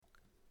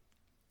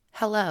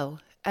Hello,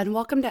 and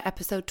welcome to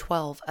episode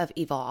 12 of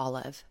Evil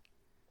Olive,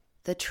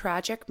 the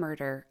tragic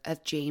murder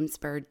of James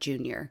Byrd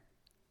Jr.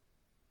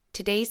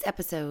 Today's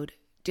episode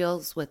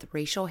deals with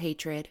racial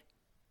hatred,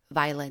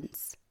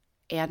 violence,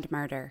 and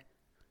murder.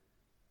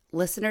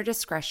 Listener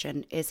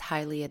discretion is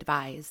highly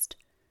advised,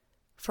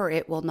 for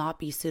it will not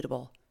be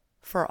suitable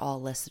for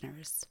all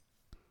listeners.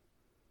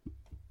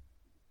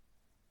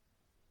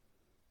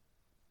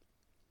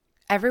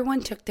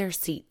 Everyone took their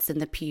seats in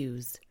the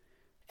pews,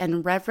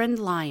 and Reverend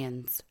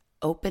Lyons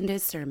opened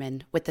his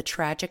sermon with the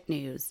tragic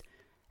news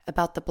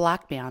about the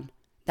black man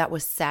that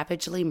was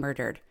savagely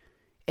murdered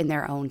in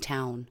their own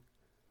town.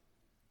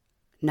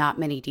 Not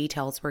many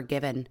details were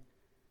given,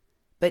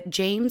 but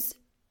James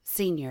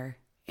Sr.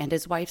 and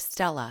his wife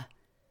Stella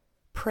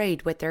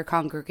prayed with their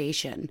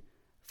congregation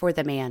for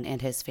the man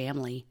and his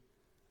family.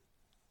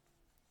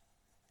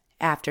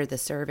 After the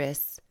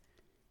service,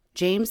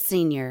 James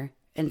Sr.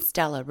 and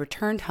Stella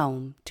returned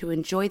home to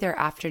enjoy their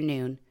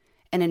afternoon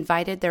and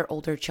invited their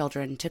older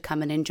children to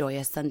come and enjoy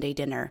a Sunday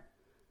dinner.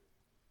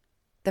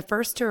 The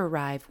first to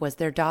arrive was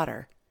their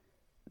daughter,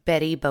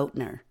 Betty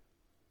Boatner.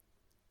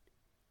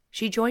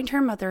 She joined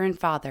her mother and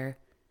father,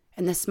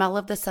 and the smell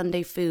of the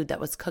Sunday food that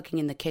was cooking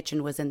in the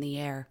kitchen was in the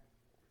air.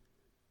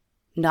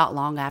 Not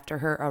long after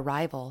her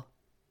arrival,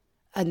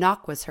 a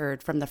knock was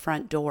heard from the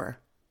front door.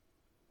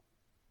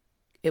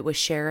 It was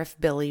Sheriff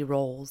Billy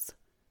Rolls,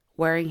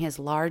 wearing his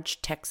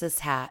large Texas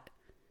hat,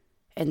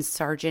 and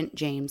Sergeant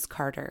James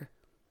Carter.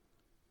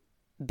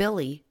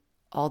 Billy,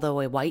 although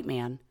a white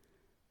man,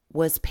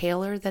 was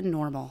paler than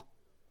normal,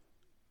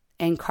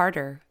 and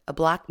Carter, a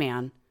black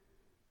man,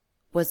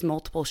 was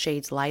multiple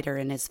shades lighter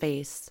in his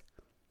face.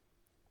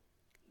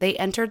 They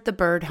entered the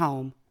Byrd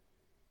home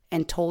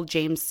and told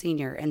James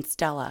Sr. and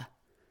Stella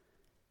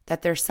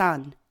that their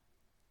son,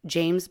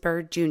 James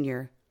Byrd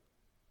Jr.,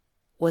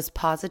 was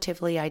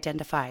positively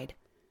identified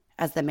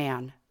as the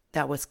man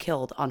that was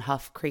killed on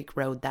Huff Creek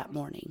Road that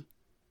morning.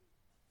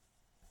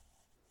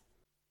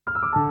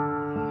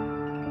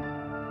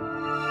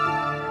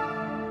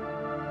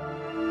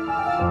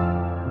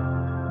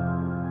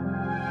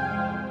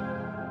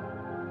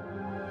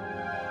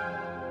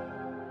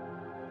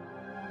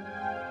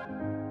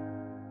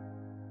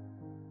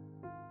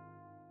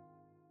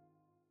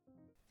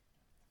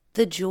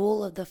 The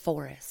Jewel of the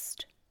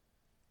Forest.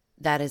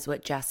 That is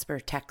what Jasper,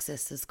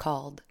 Texas is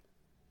called.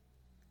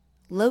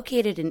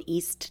 Located in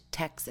East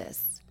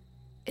Texas,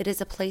 it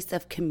is a place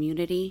of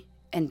community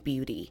and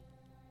beauty.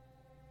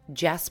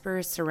 Jasper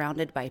is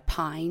surrounded by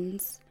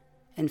pines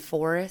and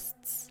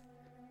forests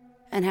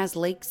and has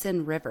lakes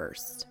and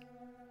rivers.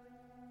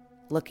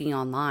 Looking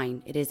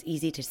online, it is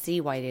easy to see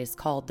why it is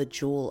called the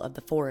Jewel of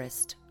the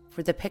Forest,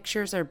 for the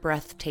pictures are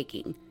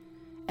breathtaking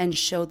and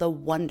show the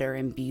wonder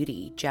and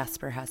beauty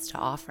Jasper has to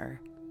offer.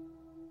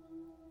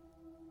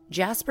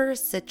 Jasper is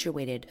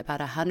situated about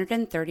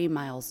 130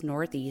 miles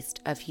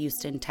northeast of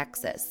Houston,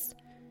 Texas,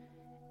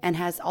 and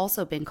has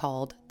also been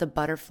called the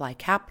butterfly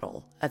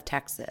capital of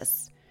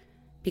Texas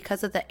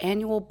because of the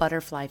annual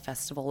butterfly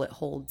festival it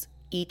holds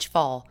each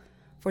fall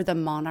for the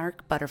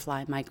monarch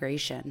butterfly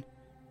migration.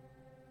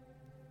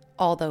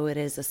 Although it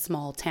is a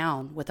small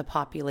town with a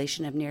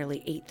population of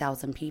nearly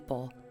 8,000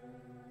 people,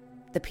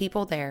 the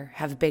people there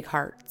have big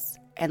hearts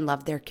and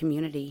love their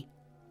community.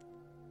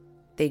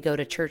 They go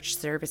to church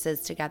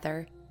services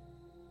together.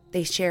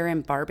 They share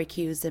in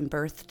barbecues and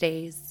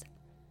birthdays,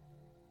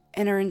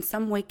 and are in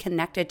some way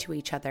connected to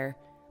each other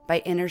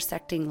by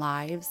intersecting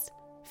lives,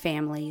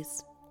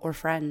 families, or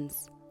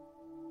friends.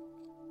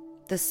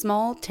 The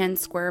small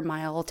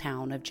 10-square-mile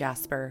town of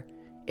Jasper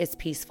is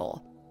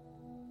peaceful,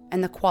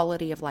 and the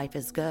quality of life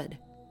is good.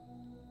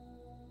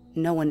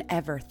 No one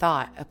ever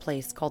thought a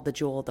place called the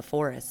Jewel of the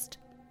Forest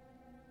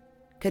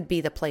could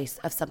be the place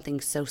of something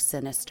so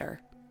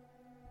sinister.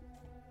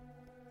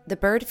 The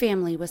Byrd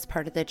family was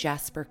part of the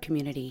Jasper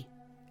community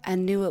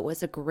and knew it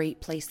was a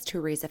great place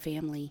to raise a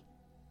family.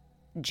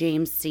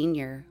 James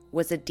Sr.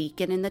 was a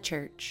deacon in the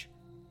church,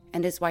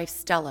 and his wife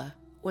Stella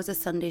was a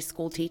Sunday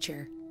school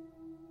teacher.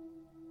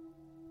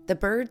 The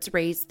Byrds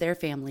raised their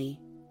family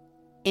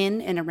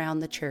in and around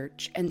the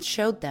church and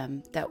showed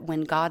them that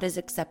when God is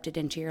accepted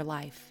into your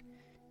life,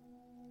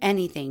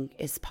 anything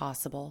is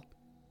possible.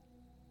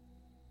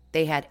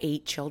 They had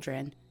 8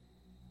 children,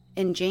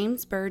 and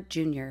James Byrd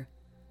Jr.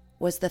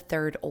 was the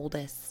third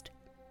oldest.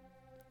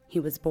 He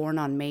was born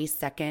on May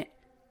 2nd,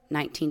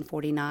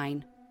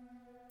 1949.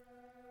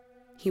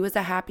 He was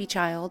a happy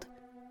child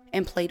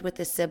and played with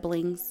his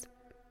siblings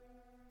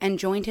and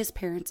joined his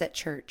parents at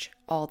church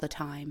all the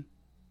time.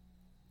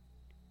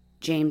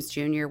 James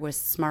Jr. was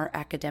smart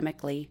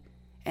academically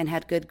and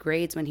had good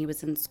grades when he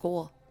was in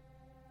school.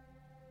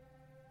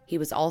 He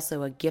was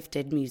also a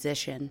gifted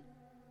musician.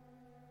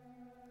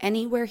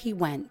 Anywhere he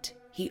went,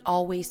 he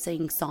always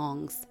sang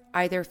songs,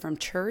 either from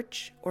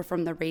church or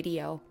from the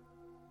radio.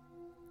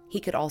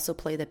 He could also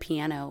play the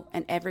piano,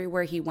 and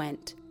everywhere he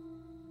went,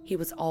 he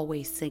was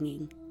always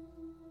singing.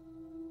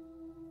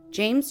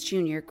 James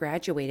Jr.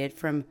 graduated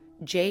from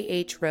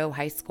J.H. Rowe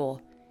High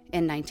School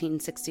in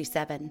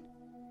 1967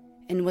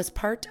 and was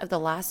part of the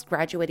last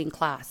graduating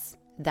class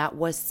that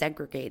was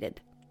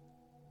segregated.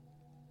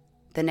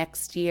 The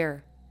next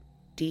year,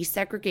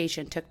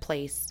 desegregation took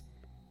place,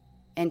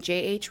 and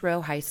J.H.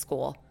 Rowe High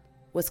School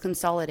was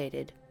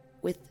consolidated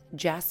with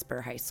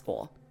Jasper High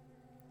School.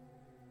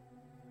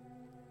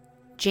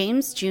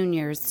 James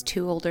Jr.'s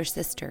two older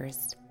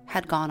sisters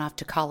had gone off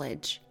to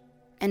college,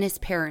 and his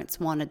parents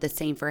wanted the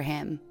same for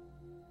him.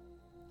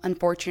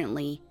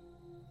 Unfortunately,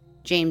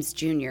 James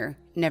Jr.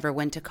 never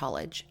went to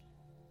college,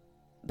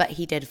 but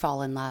he did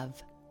fall in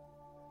love.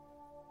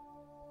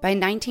 By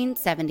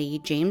 1970,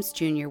 James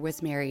Jr.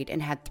 was married and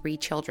had 3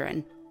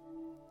 children.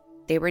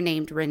 They were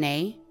named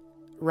Renee,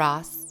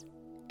 Ross,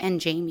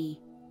 and Jamie.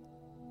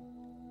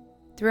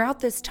 Throughout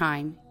this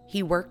time,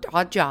 he worked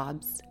odd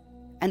jobs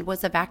and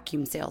was a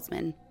vacuum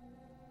salesman.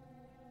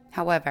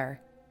 However,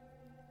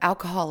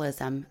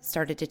 alcoholism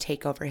started to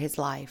take over his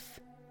life.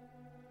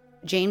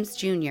 James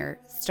Jr.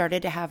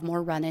 started to have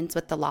more run-ins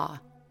with the law.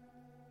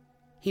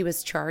 He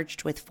was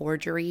charged with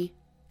forgery,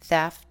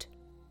 theft,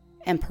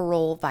 and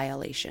parole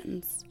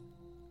violations.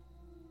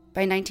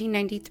 By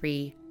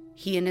 1993,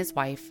 he and his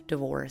wife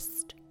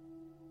divorced.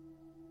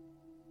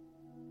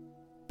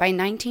 By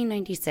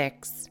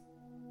 1996,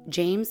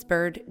 James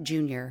Byrd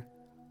Jr.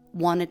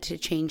 wanted to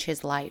change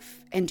his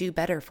life and do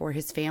better for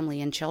his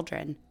family and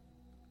children.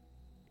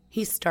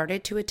 He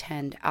started to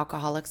attend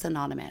Alcoholics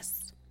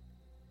Anonymous.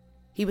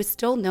 He was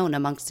still known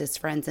amongst his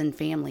friends and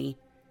family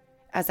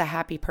as a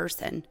happy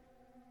person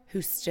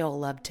who still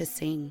loved to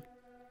sing.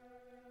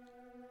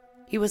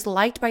 He was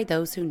liked by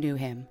those who knew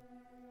him,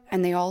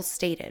 and they all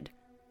stated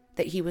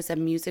that he was a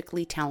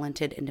musically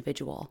talented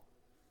individual.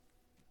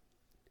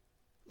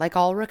 Like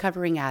all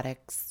recovering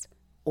addicts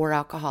or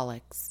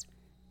alcoholics,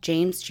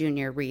 James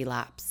Jr.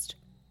 relapsed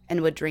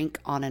and would drink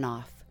on and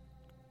off.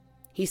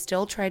 He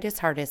still tried his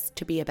hardest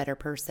to be a better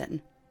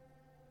person.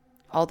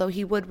 Although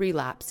he would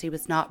relapse, he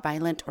was not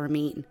violent or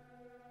mean.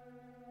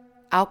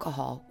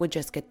 Alcohol would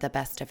just get the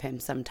best of him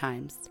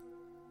sometimes.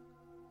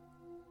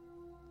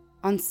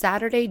 On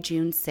Saturday,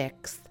 June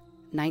 6,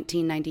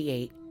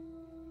 1998,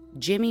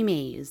 Jimmy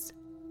Mays,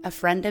 a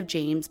friend of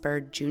James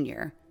Byrd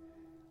Jr.,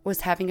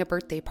 was having a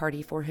birthday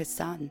party for his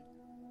son,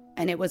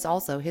 and it was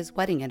also his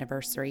wedding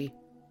anniversary.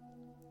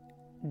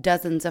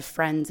 Dozens of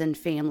friends and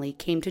family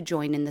came to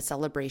join in the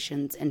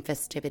celebrations and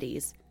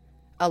festivities,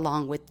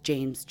 along with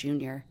James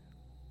Jr.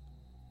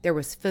 There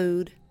was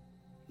food,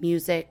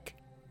 music,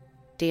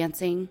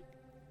 dancing,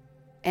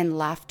 and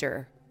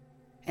laughter,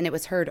 and it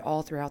was heard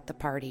all throughout the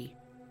party.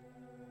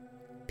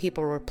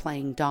 People were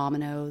playing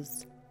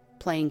dominoes,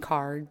 playing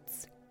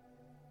cards,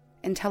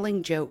 and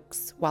telling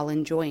jokes while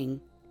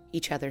enjoying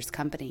each other's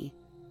company.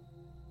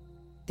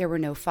 There were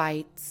no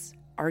fights,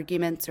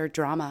 arguments, or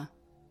drama.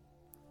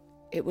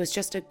 It was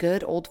just a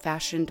good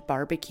old-fashioned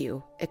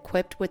barbecue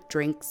equipped with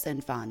drinks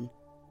and fun.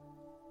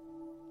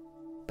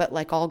 But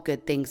like all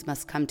good things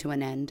must come to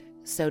an end,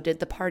 so did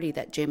the party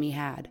that Jimmy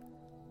had.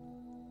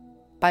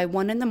 By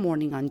 1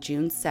 a.m. on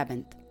June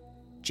 7th,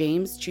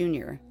 James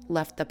Jr.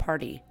 left the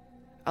party,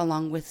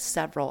 along with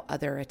several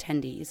other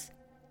attendees.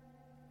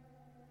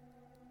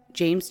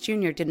 James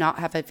Jr. did not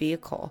have a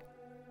vehicle,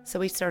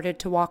 so he started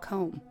to walk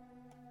home.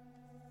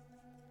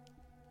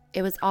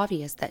 It was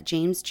obvious that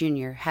James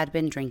Jr. had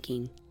been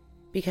drinking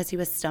because he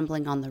was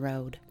stumbling on the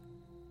road.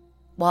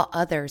 While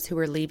others who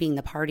were leaving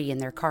the party in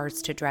their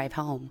cars to drive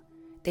home,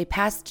 they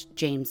passed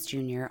James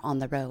Jr. on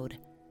the road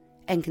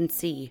and can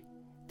see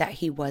that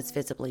he was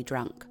visibly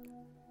drunk.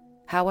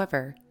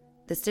 However,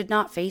 this did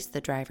not faze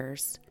the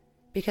drivers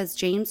because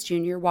James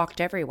Jr. walked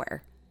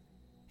everywhere,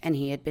 and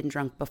he had been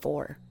drunk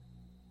before.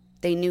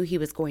 They knew he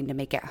was going to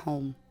make it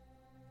home.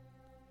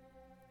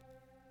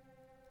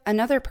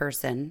 Another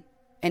person,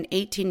 an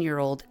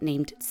 18-year-old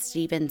named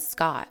Stephen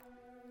Scott,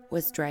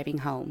 was driving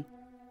home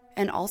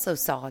and also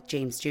saw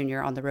James Jr.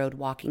 on the road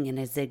walking in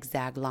a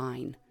zigzag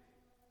line.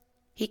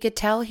 He could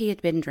tell he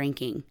had been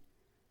drinking,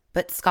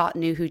 but Scott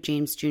knew who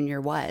James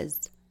Jr.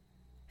 was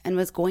and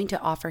was going to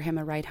offer him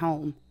a ride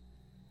home,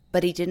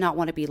 but he did not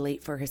want to be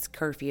late for his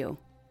curfew.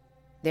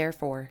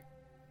 Therefore,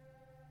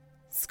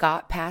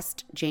 Scott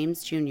passed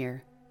James Jr.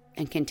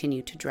 and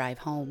continued to drive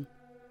home.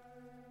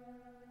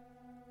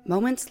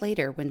 Moments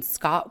later, when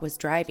Scott was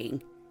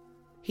driving,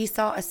 he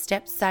saw a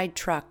step-side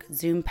truck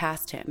zoom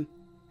past him,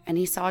 and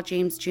he saw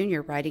James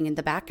Jr. riding in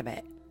the back of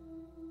it.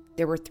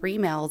 There were 3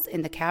 males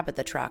in the cab of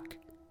the truck,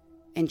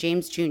 and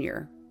James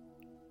Jr.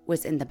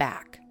 was in the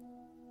back.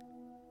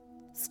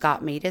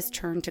 Scott made his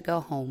turn to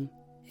go home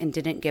and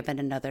didn't give it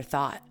another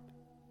thought.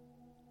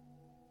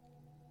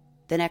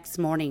 The next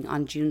morning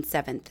on June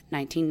 7th,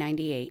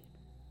 1998,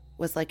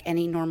 was like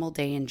any normal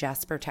day in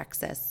Jasper,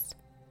 Texas.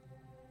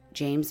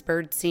 James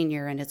Byrd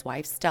Sr. and his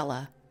wife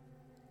Stella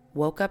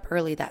woke up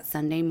early that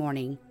Sunday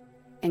morning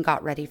and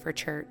got ready for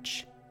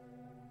church.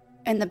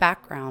 In the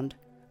background,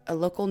 a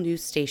local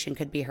news station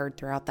could be heard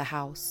throughout the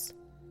house.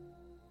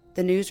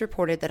 The news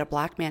reported that a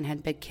black man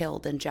had been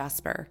killed in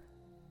Jasper.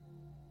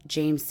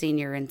 James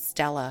Sr. and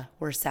Stella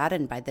were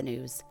saddened by the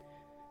news,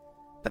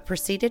 but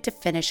proceeded to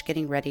finish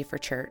getting ready for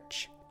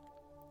church.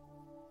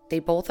 They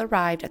both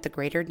arrived at the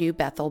Greater New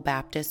Bethel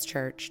Baptist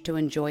Church to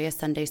enjoy a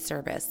Sunday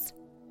service.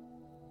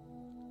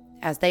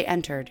 As they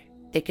entered,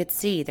 they could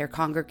see their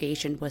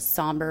congregation was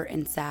somber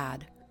and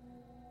sad.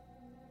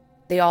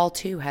 They all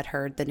too had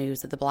heard the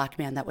news of the black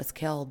man that was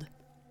killed.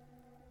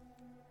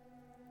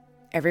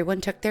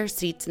 Everyone took their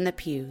seats in the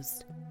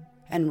pews,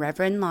 and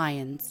Reverend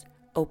Lyons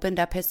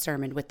opened up his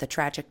sermon with the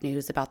tragic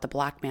news about the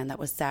black man that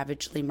was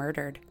savagely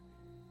murdered.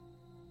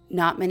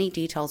 Not many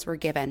details were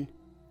given,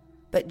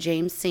 but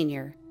James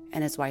Sr.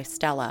 and his wife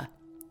Stella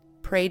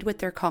prayed with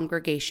their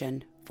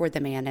congregation for the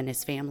man and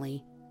his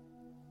family.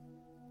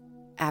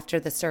 After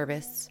the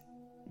service,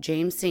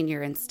 James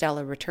Sr. and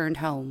Stella returned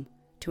home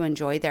to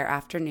enjoy their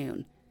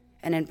afternoon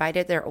and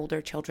invited their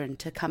older children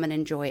to come and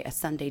enjoy a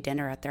Sunday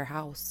dinner at their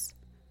house.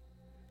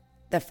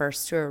 The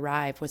first to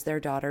arrive was their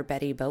daughter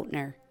Betty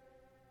Boatner.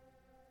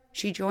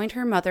 She joined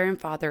her mother and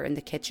father in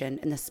the kitchen,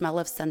 and the smell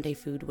of Sunday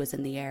food was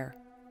in the air.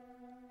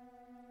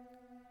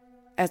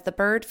 As the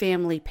Bird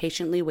family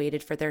patiently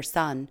waited for their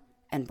son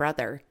and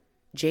brother,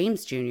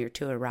 James Jr.,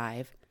 to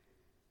arrive,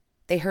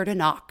 they heard a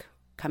knock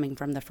coming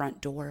from the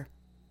front door.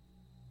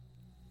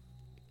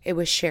 It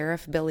was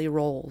Sheriff Billy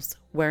Rolls,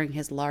 wearing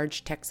his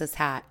large Texas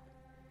hat,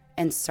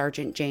 and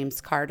Sergeant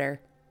James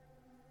Carter.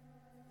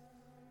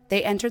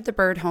 They entered the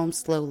Bird home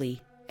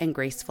slowly and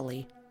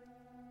gracefully.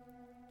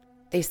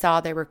 They saw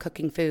they were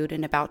cooking food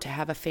and about to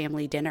have a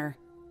family dinner.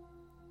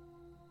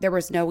 There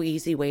was no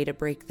easy way to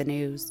break the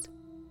news.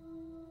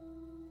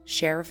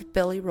 Sheriff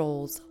Billy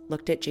Rolls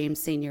looked at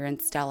James Sr.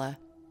 and Stella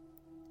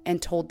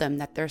and told them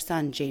that their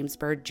son, James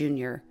Bird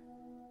Jr.,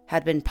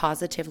 had been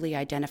positively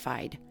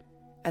identified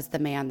as the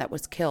man that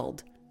was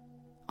killed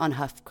on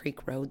Huff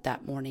Creek Road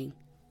that morning.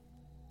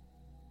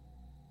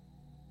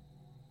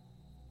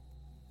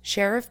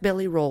 Sheriff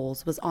Billy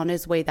Rolls was on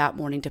his way that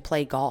morning to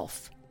play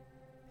golf.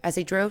 As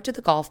he drove to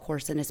the golf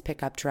course in his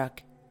pickup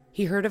truck,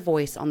 he heard a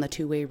voice on the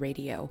two-way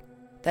radio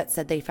that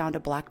said they found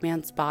a black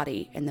man's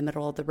body in the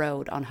middle of the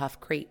road on Huff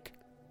Creek.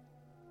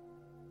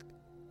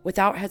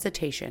 Without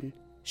hesitation,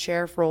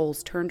 Sheriff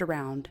Rolls turned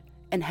around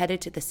and headed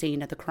to the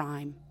scene of the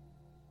crime.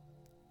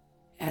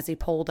 As he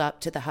pulled up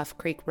to the Huff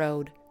Creek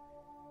Road,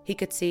 he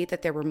could see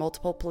that there were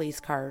multiple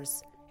police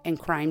cars and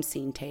crime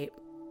scene tape.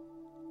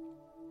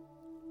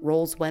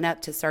 Rolls went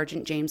up to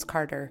Sergeant James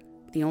Carter,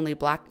 the only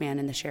black man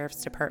in the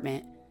sheriff's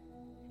department,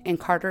 and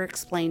Carter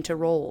explained to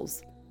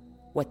Rolls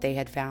what they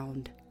had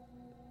found.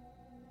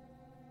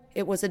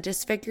 It was a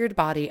disfigured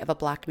body of a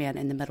black man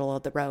in the middle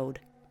of the road.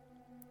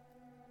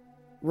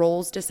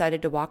 Rolls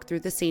decided to walk through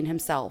the scene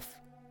himself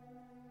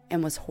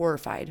and was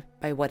horrified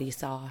by what he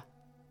saw.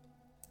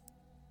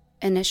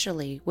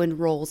 Initially, when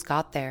Rolls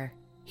got there,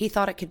 he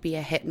thought it could be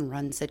a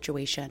hit-and-run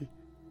situation,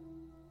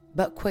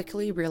 but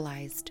quickly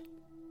realized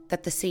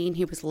that the scene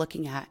he was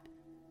looking at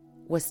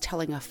was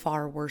telling a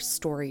far worse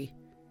story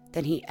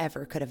than he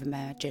ever could have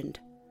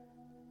imagined.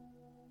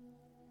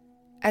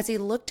 As he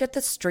looked at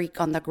the streak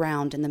on the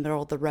ground in the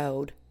middle of the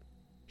road,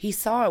 he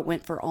saw it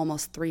went for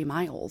almost 3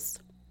 miles.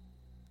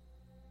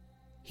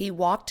 He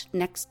walked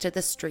next to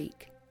the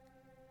streak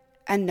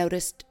and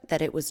noticed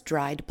that it was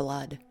dried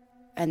blood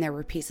and there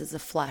were pieces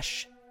of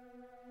flesh.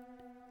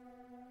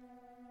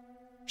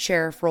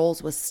 Sheriff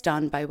Rolls was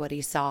stunned by what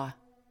he saw,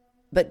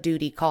 but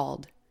duty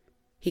called.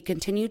 He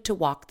continued to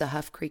walk the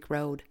Huff Creek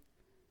Road.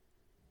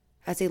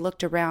 As he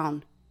looked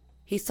around,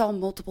 he saw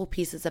multiple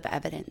pieces of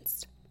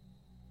evidence,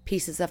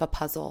 pieces of a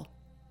puzzle.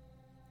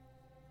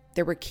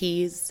 There were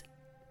keys,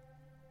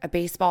 a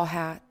baseball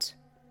hat,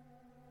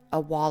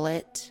 a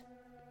wallet,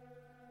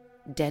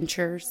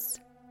 dentures,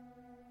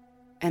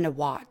 and a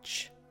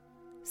watch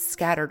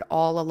scattered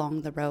all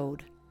along the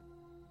road.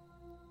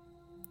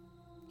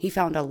 He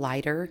found a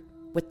lighter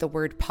with the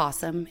word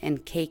possum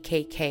and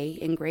KKK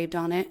engraved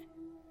on it,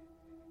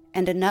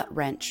 and a nut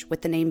wrench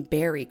with the name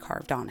Barry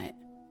carved on it.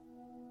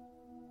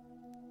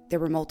 There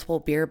were multiple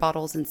beer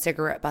bottles and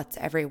cigarette butts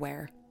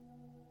everywhere.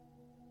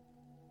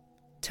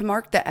 To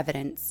mark the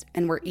evidence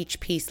and where each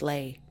piece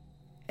lay,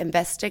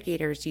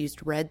 investigators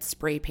used red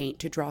spray paint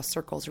to draw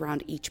circles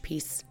around each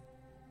piece.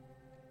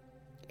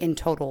 In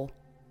total,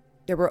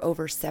 there were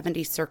over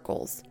 70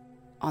 circles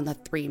on the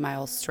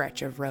 3-mile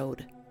stretch of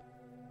road.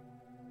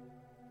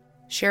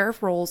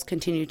 Sheriff Rolls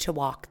continued to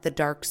walk the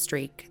dark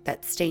streak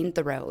that stained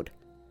the road,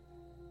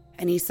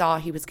 and he saw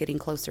he was getting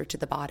closer to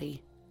the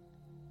body.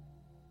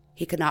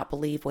 He could not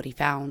believe what he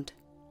found.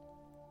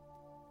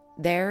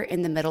 There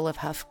in the middle of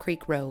Huff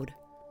Creek Road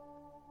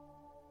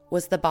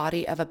was the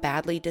body of a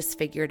badly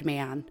disfigured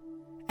man,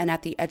 and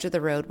at the edge of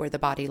the road where the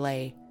body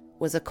lay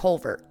was a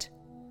culvert,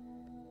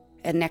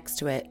 and next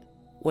to it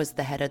was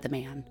the head of the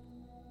man.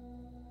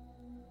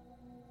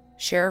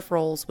 Sheriff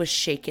Rolls was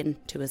shaken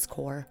to his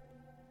core.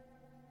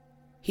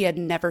 He had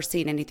never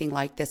seen anything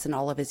like this in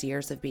all of his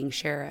years of being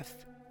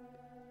sheriff.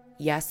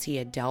 Yes, he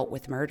had dealt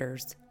with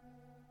murders.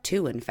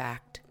 2, in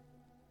fact.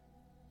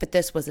 But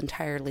this was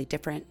entirely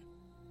different.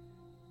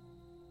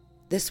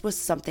 This was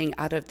something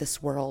out of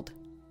this world,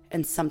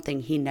 and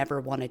something he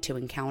never wanted to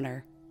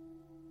encounter.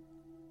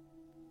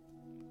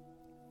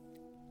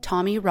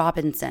 Tommy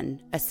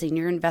Robinson, a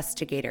senior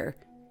investigator,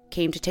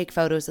 came to take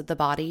photos of the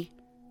body,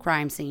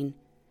 crime scene,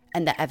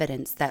 and the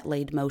evidence that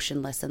laid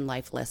motionless and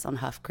lifeless on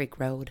Huff Creek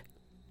Road.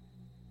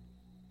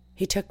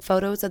 He took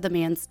photos of the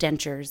man's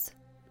dentures,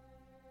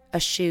 a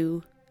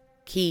shoe,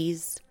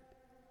 keys,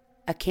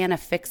 a can of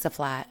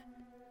Fix-A-Flat,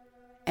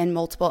 and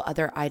multiple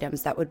other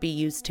items that would be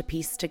used to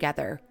piece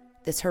together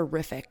this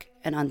horrific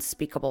and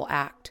unspeakable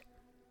act.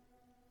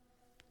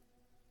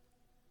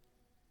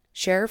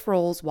 Sheriff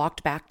Rolls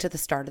walked back to the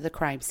start of the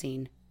crime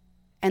scene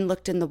and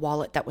looked in the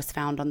wallet that was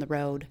found on the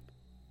road.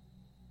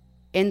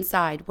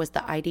 Inside was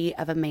the ID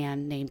of a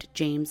man named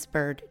James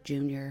Byrd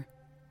Jr.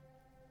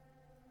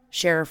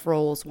 Sheriff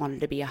Rolls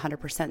wanted to be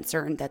 100%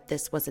 certain that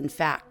this was in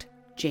fact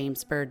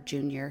James Byrd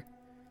Jr.,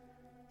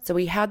 so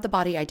he had the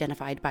body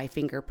identified by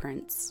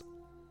fingerprints.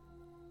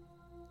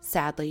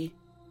 Sadly,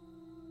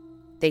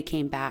 they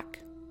came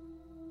back,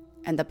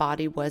 and the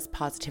body was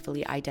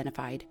positively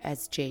identified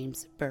as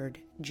James Byrd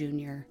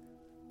Jr.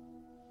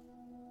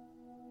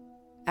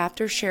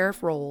 After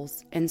Sheriff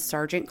Rolls and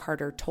Sergeant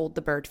Carter told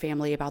the Byrd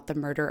family about the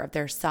murder of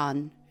their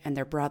son and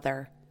their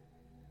brother,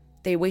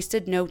 they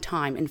wasted no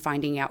time in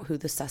finding out who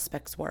the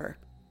suspects were.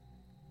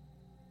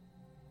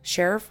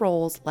 Sheriff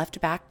Rolls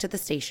left back to the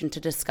station to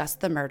discuss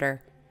the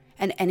murder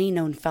and any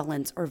known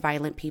felons or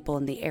violent people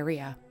in the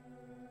area.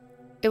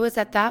 It was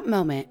at that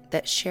moment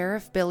that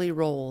Sheriff Billy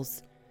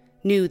Rolls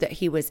knew that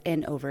he was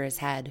in over his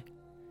head.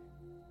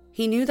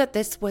 He knew that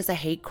this was a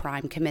hate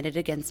crime committed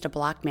against a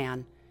black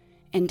man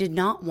and did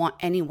not want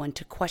anyone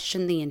to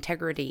question the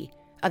integrity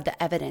of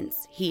the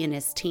evidence he and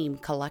his team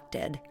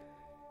collected.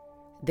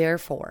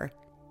 Therefore,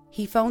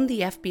 he phoned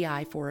the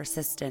FBI for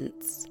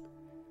assistance.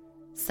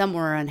 Some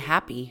were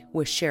unhappy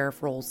with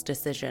Sheriff Rolls'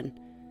 decision,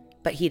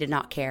 but he did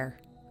not care.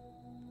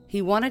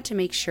 He wanted to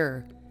make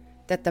sure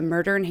that the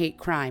murder and hate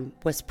crime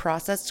was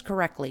processed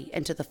correctly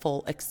and to the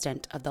full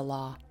extent of the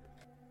law.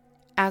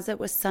 As it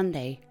was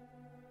Sunday,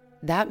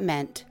 that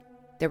meant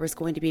there was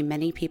going to be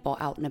many people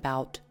out and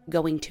about,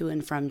 going to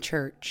and from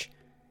church,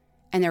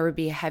 and there would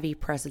be a heavy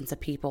presence of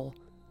people.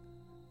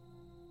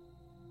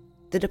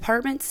 The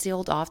department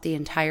sealed off the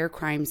entire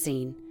crime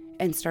scene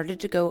and started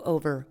to go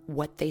over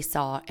what they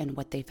saw and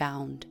what they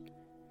found.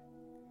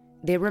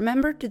 They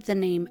remembered the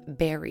name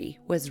Barry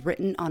was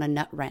written on a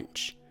nut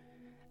wrench,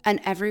 and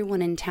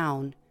everyone in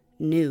town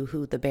knew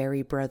who the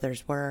Barry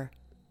brothers were.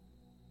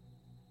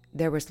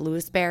 There was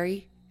Louis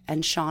Barry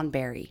and Sean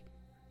Barry,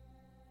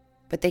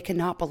 but they could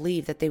not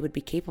believe that they would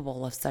be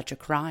capable of such a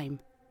crime.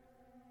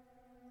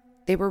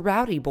 They were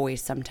rowdy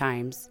boys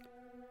sometimes,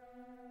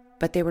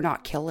 but they were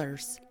not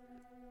killers.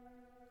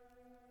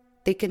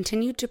 They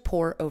continued to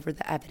pore over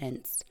the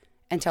evidence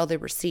until they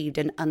received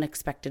an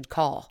unexpected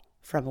call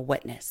from a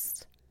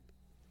witness.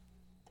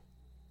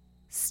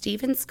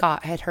 Stephen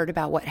Scott had heard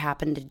about what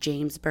happened to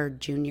James Byrd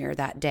Jr.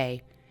 that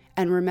day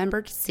and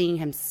remembered seeing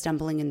him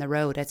stumbling in the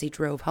road as he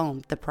drove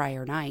home the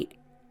prior night.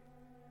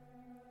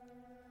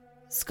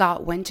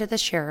 Scott went to the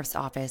sheriff's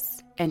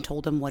office and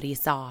told him what he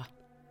saw.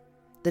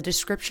 The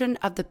description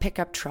of the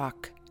pickup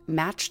truck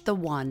matched the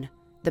one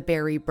the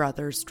Barry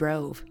brothers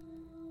drove,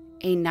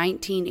 a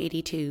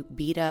 1982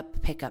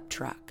 beat-up pickup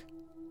truck.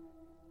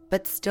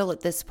 But still at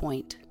this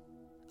point,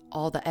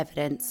 all the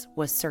evidence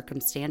was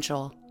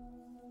circumstantial.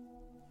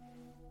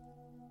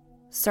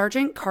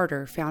 Sergeant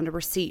Carter found a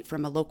receipt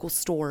from a local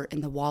store in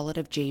the wallet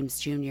of James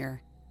Jr.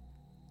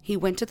 He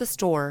went to the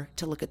store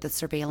to look at the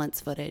surveillance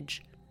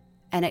footage,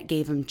 and it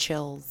gave him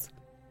chills.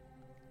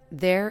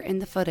 There in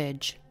the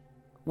footage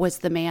was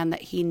the man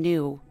that he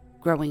knew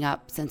growing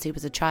up since he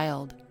was a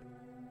child.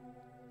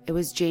 It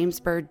was James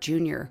Byrd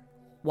Jr.,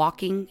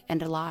 walking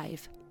and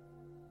alive,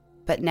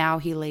 but now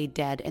he lay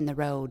dead in the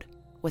road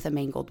with a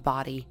mangled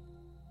body.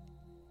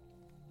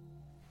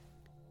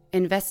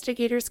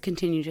 Investigators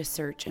continued to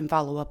search and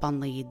follow up on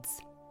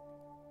leads.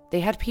 They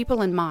had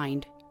people in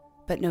mind,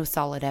 but no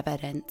solid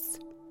evidence.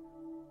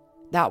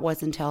 That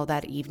was until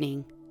that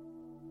evening.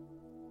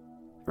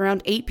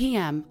 Around 8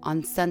 p.m.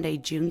 on Sunday,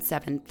 June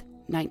 7th,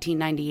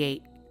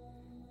 1998,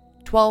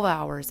 12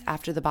 hours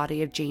after the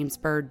body of James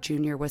Byrd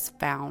Jr. was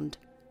found,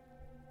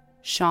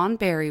 Sean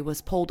Barry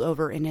was pulled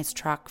over in his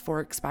truck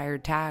for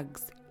expired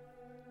tags.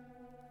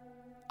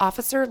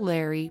 Officer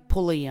Larry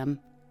Pulliam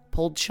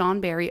pulled Sean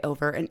Barry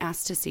over and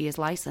asked to see his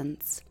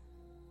license.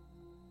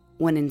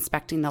 When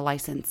inspecting the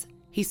license,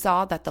 he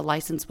saw that the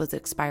license was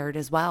expired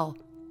as well,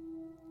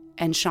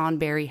 and Sean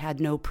Barry had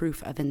no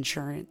proof of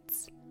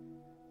insurance.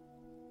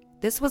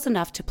 This was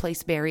enough to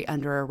place Barry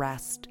under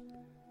arrest.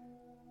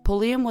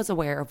 Pulliam was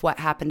aware of what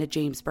happened to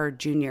James Byrd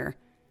Jr.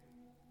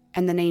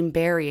 and the name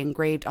Barry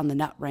engraved on the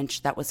nut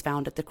wrench that was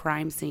found at the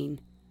crime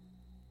scene.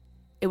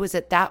 It was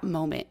at that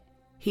moment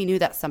he knew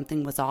that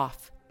something was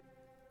off.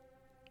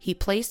 He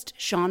placed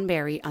Sean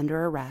Barry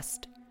under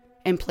arrest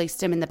and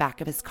placed him in the back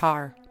of his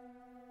car.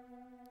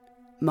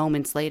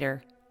 Moments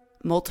later,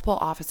 multiple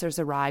officers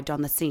arrived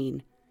on the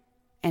scene,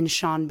 and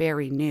Sean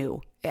Barry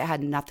knew it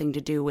had nothing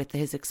to do with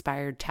his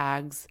expired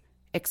tags,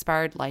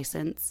 expired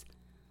license,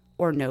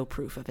 or no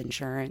proof of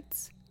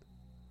insurance.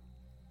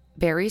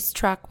 Barry's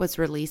truck was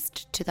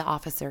released to the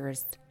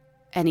officers,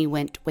 and he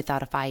went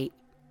without a fight.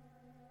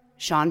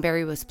 Sean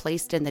Berry was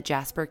placed in the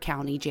Jasper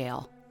County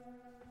Jail.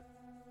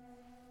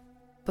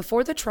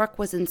 Before the truck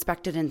was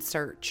inspected and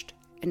searched,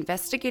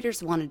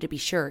 investigators wanted to be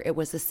sure it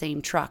was the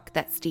same truck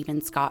that Stephen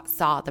Scott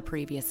saw the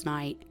previous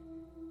night.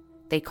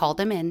 They called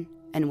him in,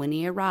 and when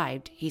he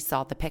arrived, he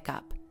saw the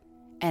pickup,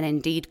 and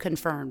indeed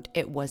confirmed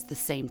it was the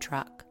same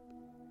truck.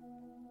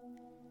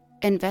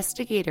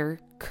 Investigator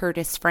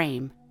Curtis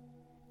Frame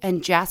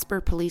and Jasper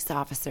police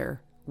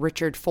officer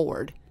Richard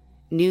Ford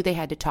knew they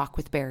had to talk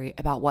with Berry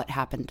about what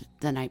happened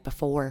the night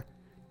before.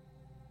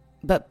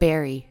 But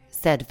Berry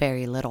said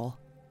very little.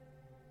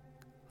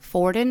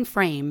 Ford and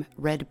Frame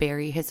read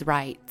Berry his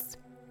rights,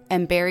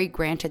 and Berry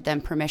granted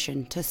them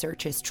permission to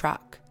search his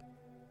truck.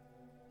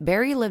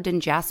 Berry lived in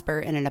Jasper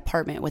in an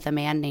apartment with a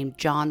man named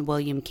John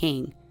William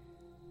King,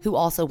 who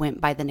also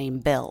went by the name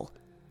Bill.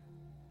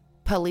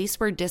 Police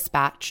were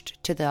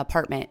dispatched to the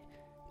apartment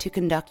to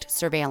conduct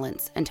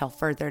surveillance until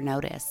further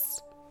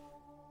notice.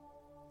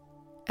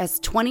 As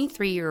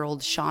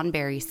 23-year-old Sean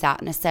Berry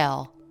sat in a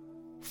cell,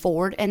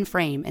 Ford and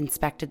Frame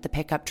inspected the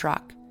pickup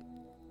truck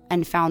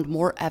and found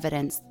more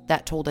evidence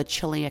that told a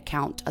chilling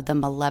account of the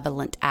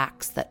malevolent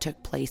acts that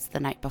took place the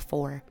night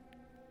before.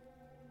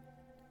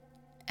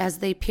 As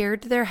they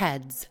peered their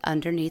heads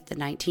underneath the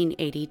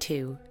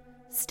 1982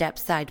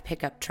 step-side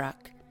pickup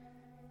truck,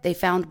 they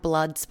found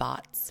blood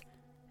spots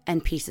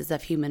and pieces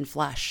of human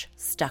flesh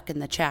stuck in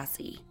the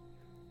chassis.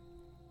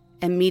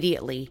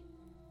 Immediately,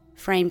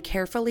 Frame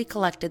carefully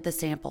collected the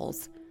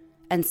samples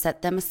and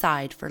set them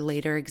aside for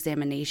later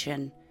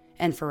examination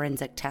and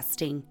forensic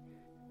testing.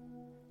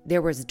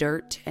 There was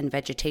dirt and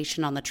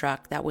vegetation on the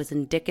truck that was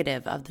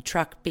indicative of the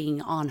truck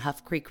being on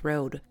Huff Creek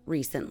Road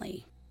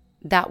recently.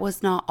 That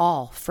was not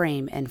all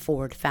Frame and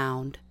Ford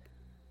found.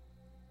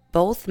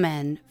 Both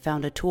men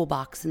found a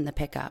toolbox in the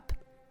pickup,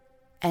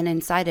 and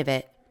inside of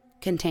it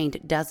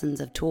contained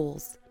dozens of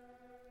tools.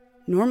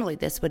 Normally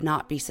this would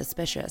not be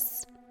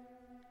suspicious,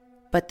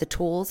 but the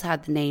tools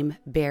had the name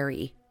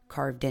Berry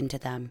carved into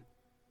them.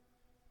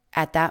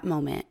 At that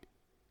moment,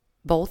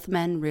 both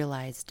men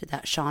realized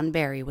that Sean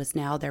Berry was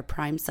now their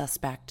prime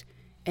suspect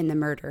in the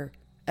murder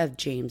of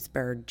James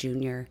Byrd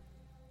Jr.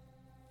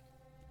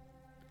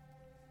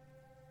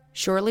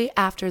 Shortly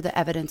after the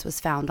evidence was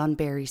found on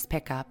Berry's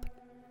pickup,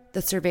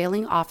 the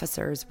surveilling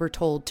officers were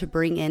told to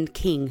bring in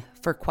King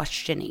for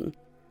questioning.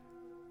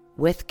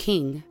 With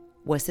King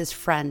was his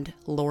friend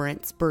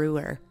Lawrence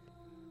Brewer,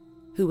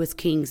 who was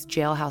King's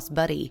jailhouse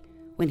buddy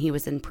when he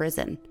was in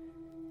prison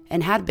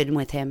and had been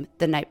with him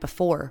the night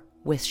before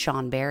with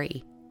Sean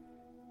Berry.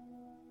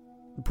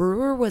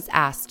 Brewer was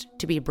asked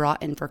to be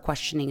brought in for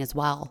questioning as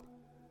well.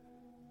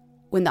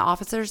 When the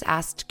officers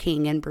asked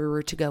King and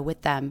Brewer to go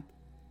with them,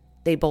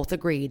 they both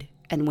agreed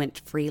and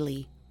went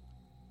freely.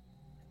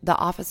 The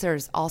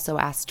officers also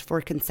asked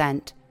for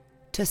consent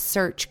to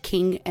search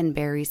King and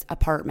Berry's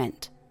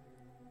apartment,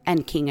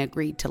 and King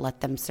agreed to let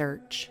them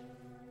search.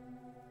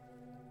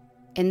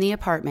 In the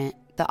apartment,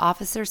 the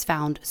officers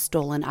found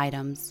stolen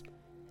items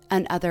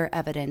and other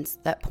evidence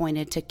that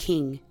pointed to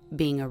King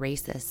being a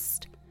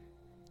racist.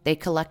 They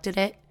collected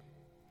it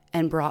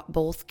and brought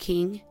both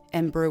King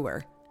and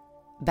Brewer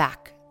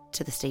back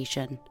to the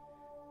station.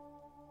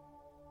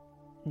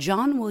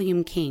 John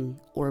William King,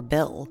 or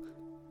Bill,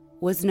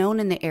 was known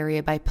in the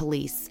area by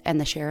police and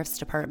the sheriff's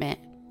department.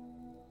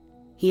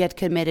 He had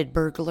committed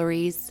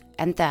burglaries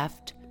and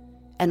theft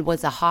and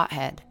was a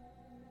hothead,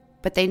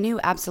 but they knew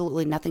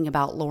absolutely nothing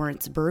about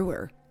Lawrence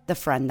Brewer, the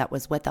friend that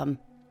was with him.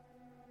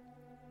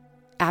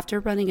 After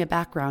running a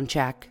background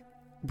check,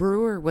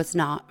 Brewer was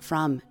not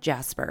from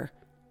Jasper.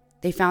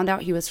 They found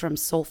out he was from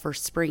Sulphur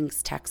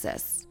Springs,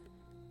 Texas.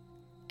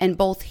 And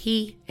both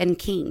he and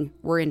King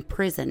were in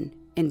prison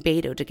in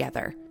Beto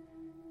together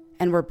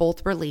and were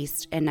both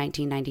released in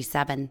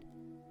 1997.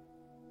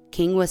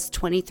 King was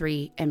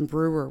 23 and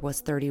Brewer was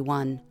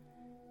 31.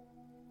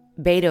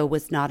 Beto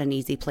was not an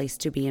easy place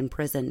to be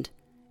imprisoned,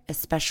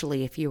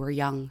 especially if you were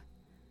young.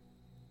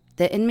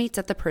 The inmates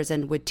at the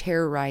prison would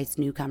terrorize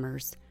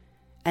newcomers,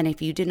 and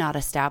if you did not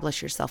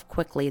establish yourself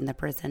quickly in the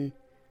prison,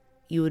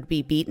 you would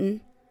be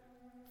beaten,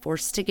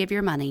 forced to give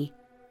your money,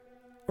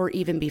 or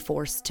even be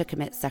forced to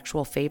commit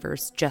sexual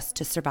favors just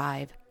to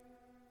survive.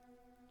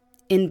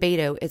 In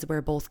Beto is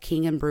where both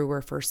King and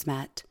Brewer first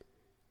met.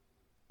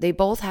 They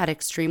both had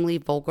extremely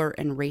vulgar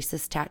and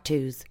racist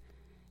tattoos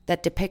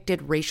that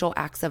depicted racial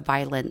acts of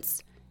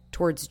violence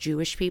towards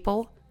Jewish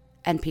people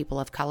and people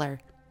of color.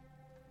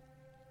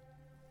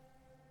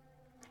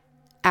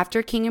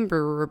 After King and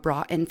Brewer were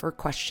brought in for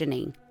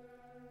questioning,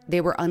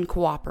 they were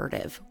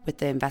uncooperative with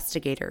the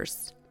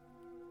investigators.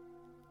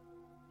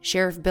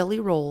 Sheriff Billy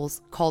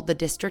Rolls called the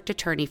district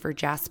attorney for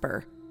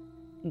Jasper,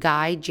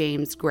 Guy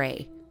James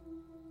Gray,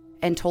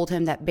 and told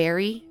him that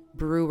Berry,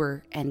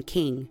 Brewer, and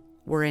King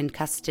were in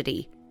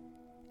custody,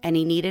 and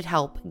he needed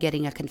help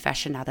getting a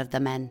confession out of the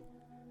men.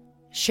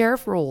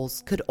 Sheriff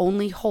Rolls could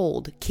only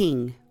hold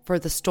King for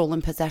the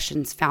stolen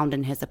possessions found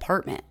in his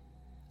apartment,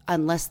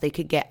 unless they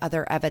could get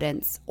other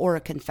evidence or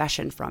a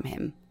confession from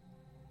him.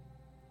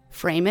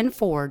 Frame and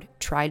Ford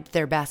tried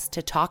their best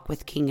to talk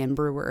with King and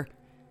Brewer,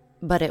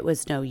 but it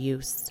was no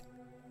use.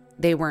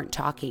 they weren't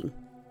talking.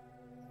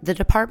 The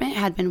department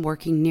had been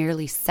working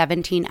nearly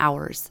 17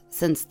 hours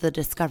since the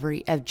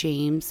discovery of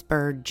James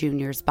Byrd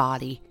Jr.'s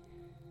body,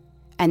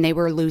 and they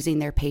were losing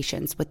their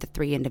patience with the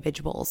three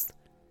individuals.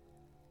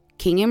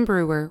 King and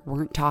Brewer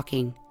weren't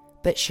talking,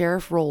 but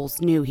Sheriff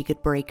Rolls knew he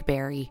could break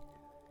Barry.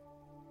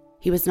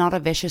 He was not a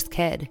vicious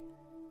kid,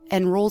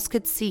 and Rolls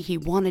could see he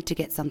wanted to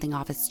get something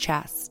off his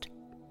chest.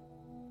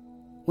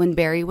 When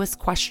Barry was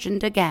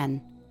questioned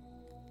again,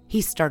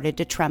 he started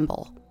to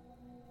tremble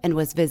and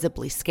was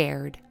visibly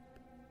scared.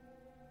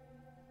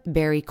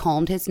 Barry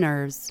calmed his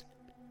nerves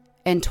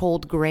and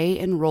told Gray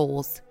and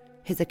Rolls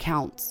his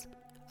accounts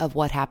of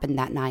what happened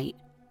that night.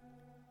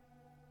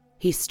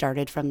 He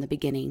started from the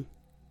beginning.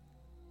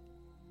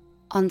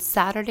 On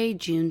Saturday,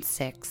 June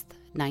 6th,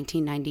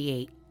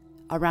 1998,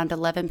 around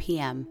 11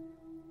 p.m.,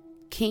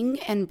 King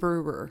and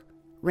Brewer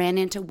ran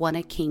into one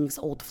of King's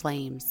old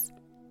flames,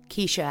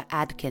 Keisha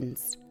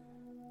Adkins.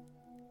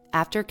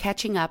 After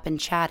catching up and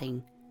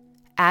chatting,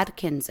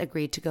 Adkins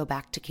agreed to go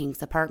back to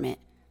King's apartment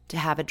to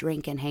have a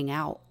drink and hang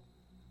out.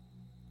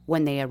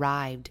 When they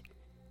arrived,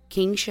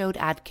 King showed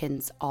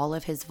Adkins all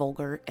of his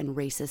vulgar and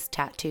racist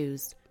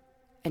tattoos,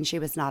 and she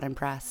was not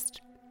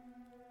impressed.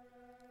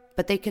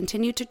 But they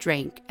continued to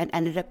drink and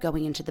ended up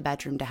going into the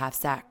bedroom to have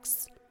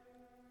sex.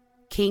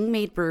 King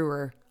made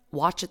Brewer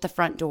watch at the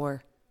front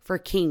door for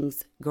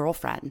King's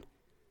girlfriend.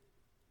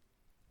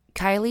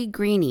 Kylie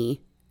Greene,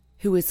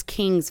 who was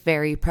King's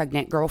very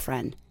pregnant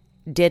girlfriend,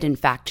 did in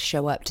fact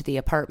show up to the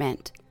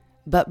apartment,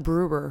 but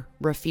Brewer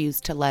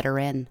refused to let her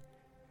in.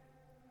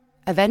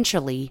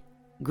 Eventually,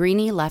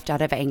 Greene left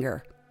out of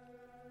anger.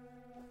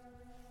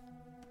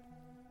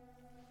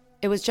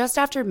 It was just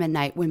after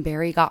midnight when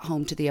Barry got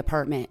home to the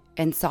apartment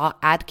and saw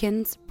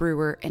Adkins,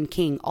 Brewer, and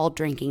King all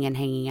drinking and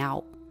hanging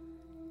out.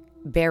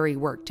 Barry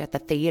worked at the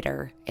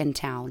theater in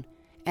town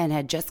and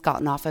had just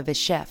gotten off of his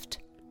shift.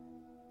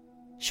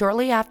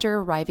 Shortly after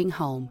arriving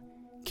home,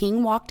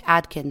 King walked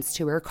Adkins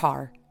to her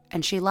car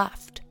and she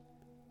left.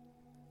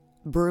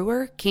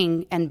 Brewer,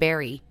 King, and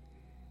Barry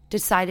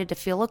decided to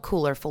fill a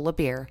cooler full of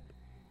beer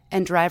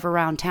and drive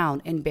around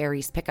town in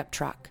Barry's pickup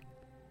truck.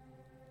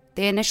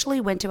 They initially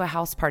went to a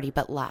house party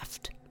but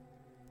left.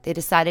 They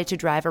decided to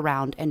drive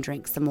around and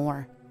drink some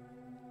more.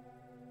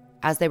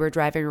 As they were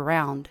driving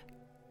around,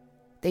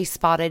 they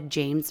spotted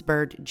James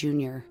Byrd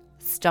Jr.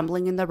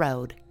 stumbling in the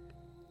road,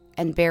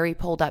 and Barry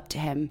pulled up to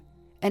him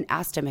and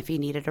asked him if he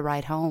needed a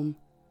ride home.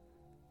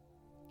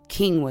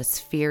 King was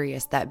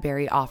furious that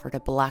Barry offered a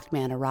black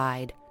man a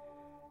ride,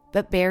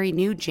 but Barry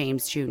knew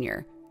James Jr.,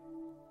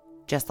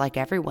 just like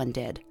everyone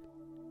did.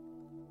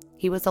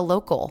 He was a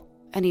local,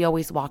 and he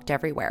always walked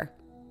everywhere.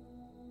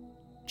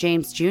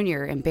 James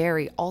Jr. and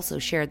Barry also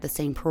shared the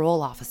same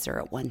parole officer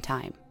at one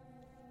time.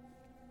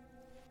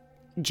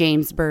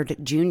 James Byrd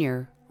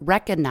Jr.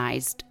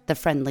 recognized the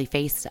friendly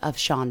face of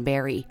Sean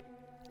Barry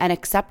and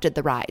accepted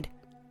the ride,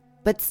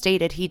 but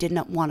stated he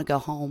didn't want to go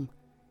home.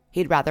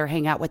 He'd rather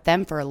hang out with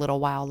them for a little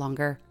while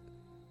longer.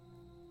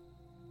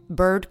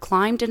 Byrd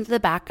climbed into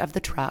the back of the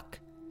truck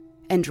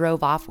and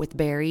drove off with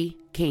Barry,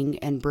 King,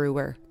 and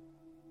Brewer.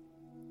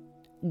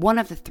 One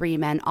of the three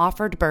men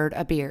offered Byrd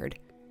a beard,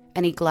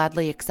 and he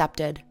gladly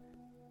accepted.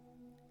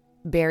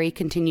 Barry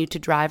continued to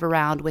drive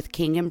around with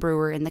King and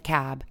Brewer in the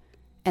cab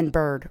and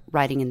Byrd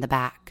riding in the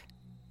back.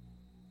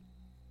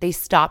 They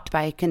stopped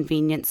by a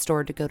convenience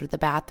store to go to the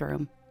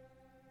bathroom.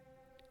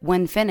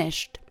 When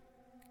finished,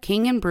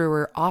 King and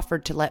Brewer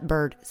offered to let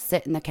Byrd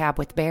sit in the cab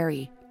with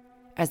Barry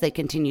as they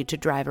continued to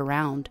drive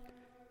around,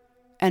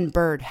 and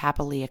Byrd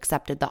happily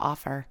accepted the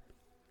offer.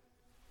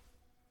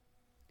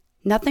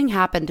 Nothing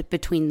happened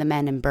between the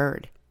men and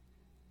Byrd.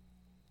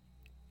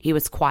 He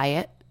was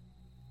quiet.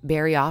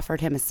 Barry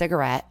offered him a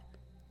cigarette,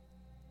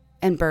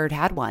 and Byrd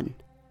had one.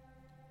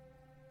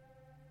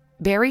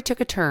 Barry took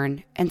a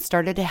turn and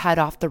started to head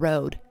off the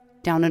road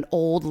down an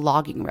old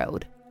logging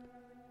road.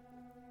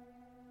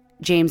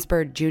 James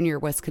Byrd Jr.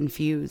 was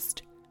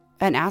confused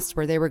and asked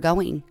where they were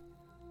going,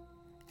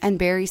 and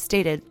Barry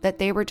stated that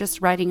they were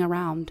just riding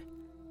around.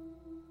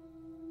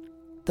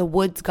 The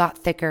woods got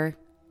thicker.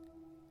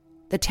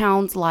 The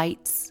town's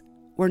lights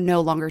were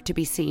no longer to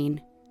be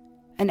seen,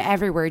 and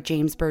everywhere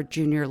James Byrd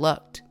Jr.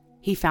 looked,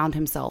 he found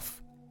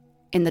himself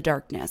in the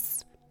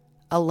darkness,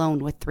 alone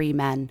with three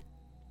men.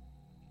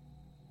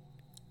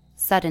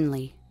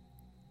 Suddenly,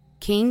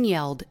 King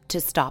yelled to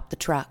stop the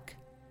truck.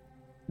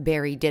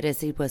 Barry did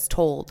as he was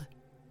told,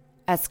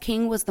 as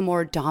King was the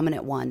more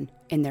dominant one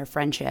in their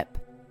friendship.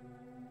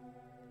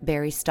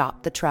 Barry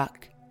stopped the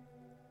truck.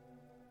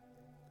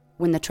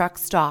 When the truck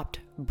stopped,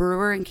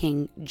 Brewer and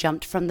King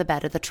jumped from the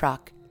bed of the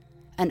truck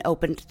and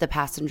opened the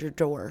passenger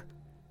door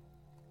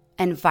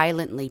and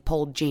violently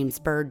pulled James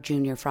Byrd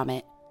Jr. from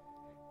it.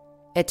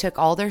 It took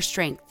all their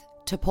strength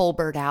to pull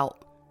Byrd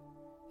out,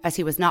 as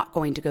he was not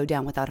going to go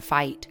down without a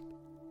fight.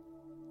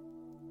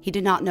 He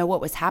did not know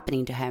what was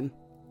happening to him.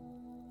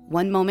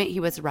 One moment he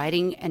was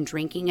riding and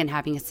drinking and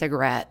having a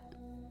cigarette,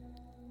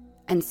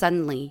 and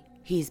suddenly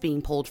he's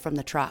being pulled from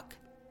the truck.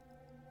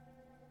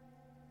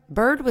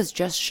 Byrd was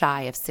just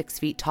shy of 6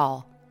 feet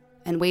tall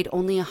and weighed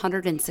only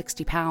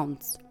 160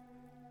 pounds.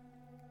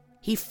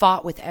 He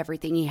fought with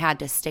everything he had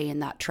to stay in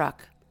that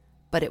truck,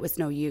 but it was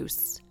no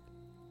use.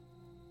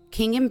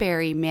 King and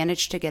Barry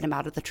managed to get him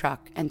out of the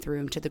truck and threw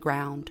him to the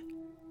ground.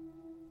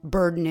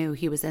 Byrd knew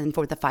he was in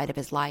for the fight of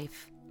his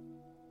life.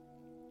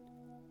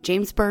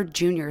 James Byrd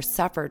Jr.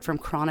 suffered from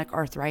chronic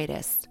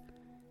arthritis,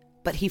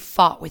 but he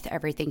fought with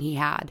everything he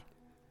had.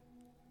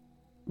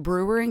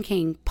 Brewer and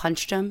King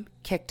punched him,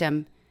 kicked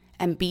him,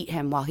 and beat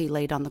him while he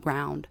laid on the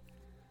ground.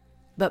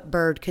 But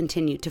Byrd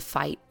continued to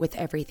fight with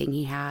everything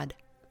he had.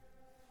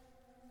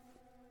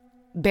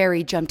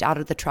 Barry jumped out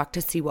of the truck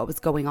to see what was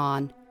going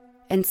on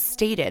and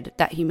stated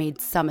that he made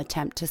some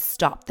attempt to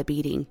stop the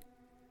beating,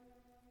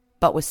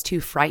 but was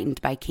too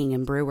frightened by King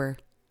and Brewer.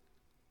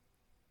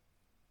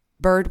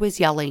 Byrd was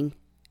yelling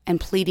and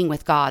pleading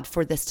with God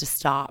for this to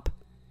stop.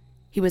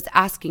 He was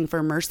asking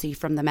for mercy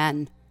from the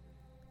men,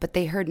 but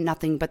they heard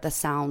nothing but the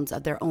sounds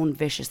of their own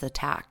vicious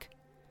attack.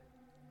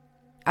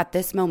 At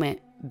this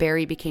moment,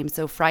 Barry became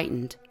so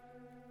frightened,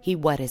 he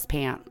wet his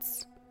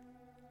pants.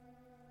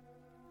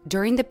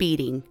 During the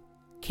beating,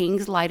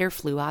 King's lighter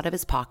flew out of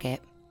his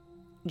pocket.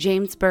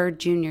 James Byrd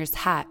Jr.'s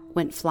hat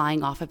went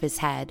flying off of his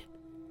head,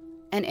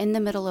 and in the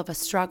middle of a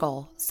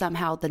struggle,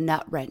 somehow the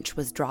nut wrench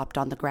was dropped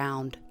on the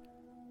ground.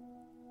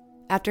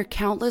 After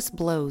countless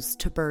blows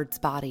to Byrd's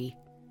body,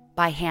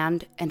 by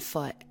hand and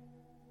foot,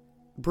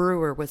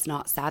 Brewer was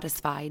not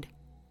satisfied.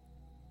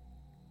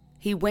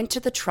 He went to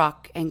the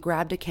truck and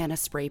grabbed a can of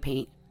spray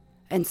paint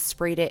and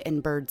sprayed it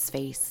in Byrd's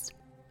face,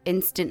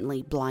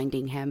 instantly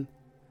blinding him.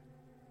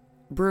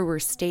 Brewer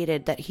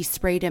stated that he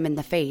sprayed him in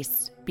the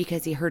face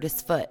because he hurt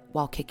his foot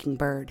while kicking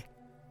Byrd.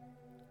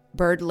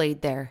 Byrd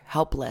laid there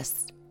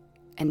helpless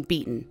and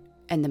beaten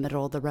in the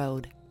middle of the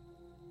road.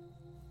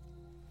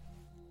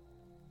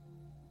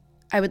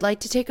 I would like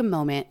to take a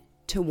moment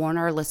to warn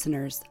our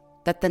listeners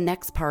that the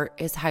next part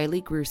is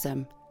highly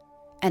gruesome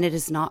and it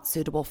is not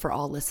suitable for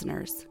all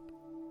listeners.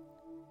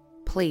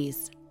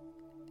 Please,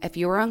 if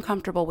you are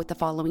uncomfortable with the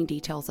following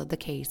details of the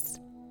case,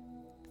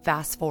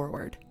 fast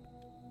forward.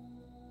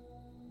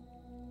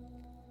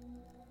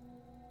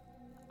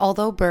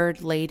 Although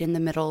Byrd laid in the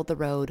middle of the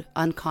road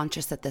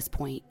unconscious at this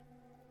point,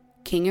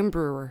 King and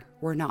Brewer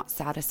were not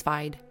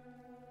satisfied.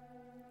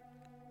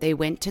 They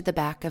went to the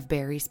back of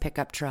Barry's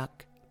pickup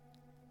truck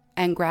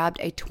and grabbed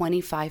a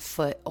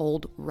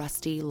 25-foot-old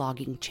rusty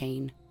logging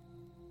chain.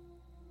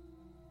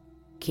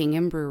 King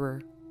and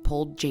Brewer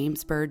pulled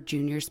James Byrd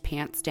Jr.'s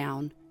pants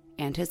down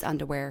and his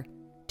underwear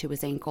to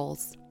his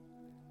ankles.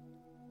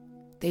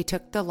 They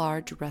took the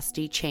large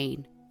rusty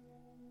chain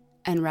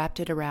and wrapped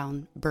it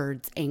around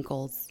Byrd's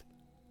ankles.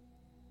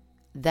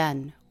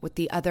 Then, with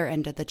the other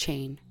end of the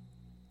chain,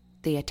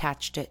 they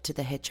attached it to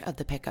the hitch of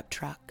the pickup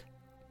truck.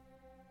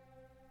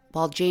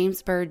 While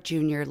James Byrd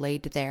Jr.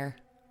 laid there,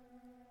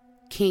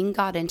 King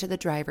got into the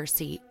driver's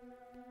seat,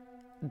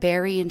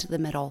 Barry into the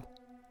middle,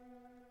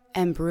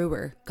 and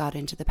Brewer got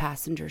into the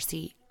passenger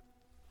seat.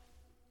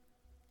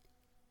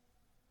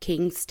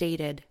 King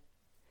stated,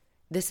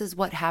 "This is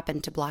what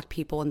happened to black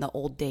people in the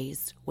old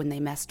days when they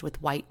messed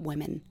with white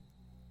women."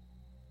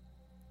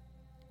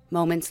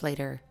 Moments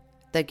later,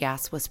 the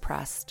gas was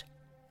pressed,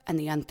 and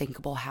the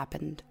unthinkable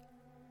happened.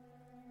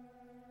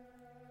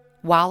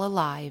 While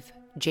alive,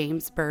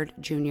 James Byrd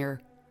Jr.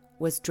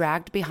 was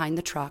dragged behind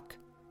the truck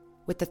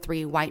with the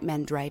 3 white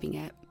men driving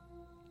it.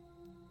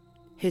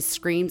 His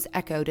screams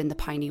echoed in the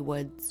piney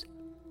woods,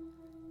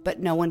 but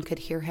no one could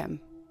hear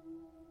him.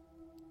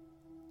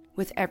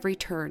 With every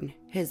turn,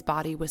 his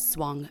body was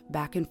swung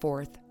back and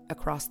forth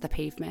across the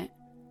pavement.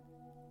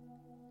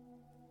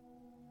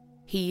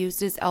 He used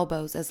his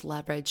elbows as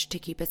leverage to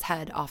keep his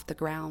head off the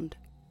ground.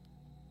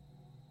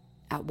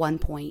 At one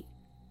point,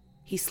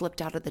 he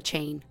slipped out of the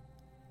chain,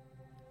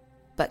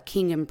 but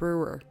King and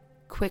Brewer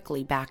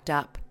quickly backed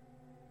up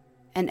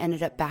and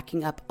ended up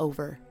backing up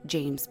over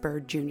James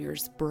Byrd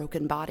Jr.'s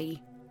broken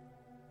body.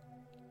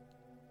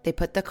 They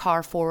put the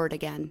car forward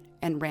again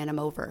and ran him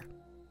over,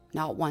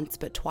 not once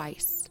but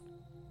twice.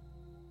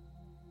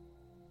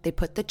 They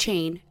put the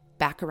chain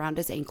back around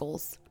his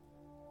ankles,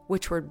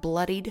 which were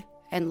bloodied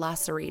and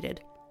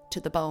lacerated to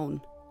the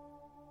bone.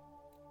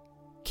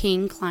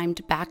 King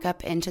climbed back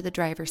up into the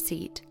driver's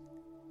seat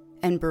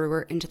and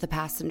Brewer into the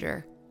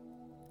passenger,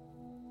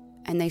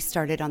 and they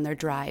started on their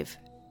drive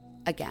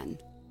again.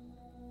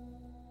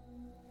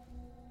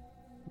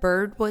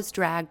 Byrd was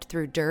dragged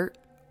through dirt,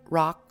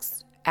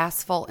 rocks,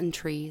 asphalt, and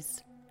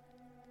trees.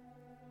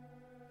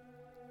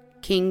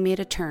 King made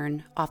a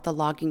turn off the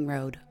logging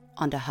road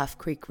onto Huff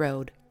Creek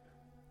Road,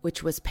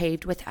 which was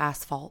paved with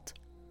asphalt,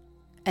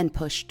 and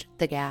pushed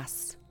the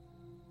gas.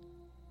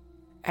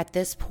 At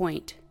this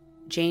point,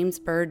 James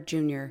Byrd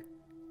Jr.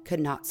 could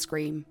not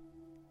scream.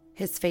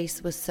 His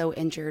face was so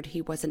injured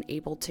he wasn't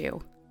able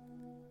to.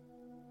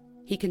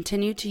 He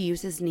continued to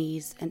use his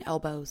knees and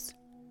elbows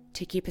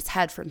to keep his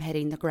head from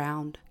hitting the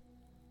ground.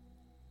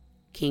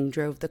 King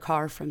drove the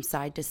car from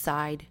side to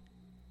side,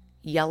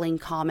 yelling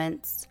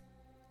comments,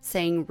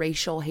 saying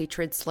racial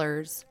hatred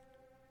slurs,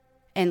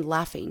 and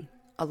laughing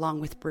along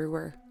with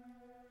Brewer.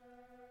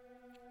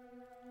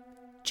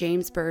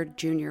 James Byrd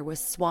Jr. was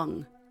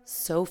swung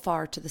so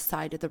far to the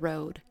side of the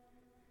road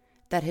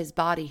that his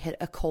body hit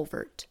a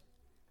culvert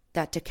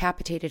that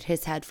decapitated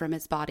his head from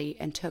his body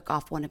and took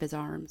off one of his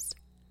arms.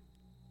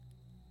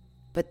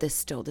 But this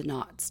still did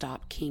not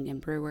stop King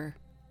and Brewer.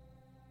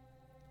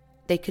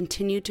 They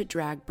continued to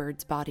drag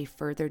Byrd's body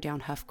further down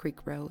Huff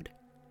Creek Road,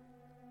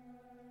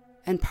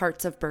 and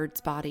parts of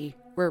Byrd's body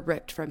were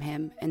ripped from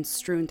him and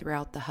strewn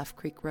throughout the Huff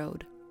Creek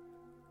Road.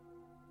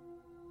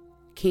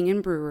 King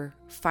and Brewer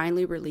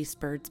finally released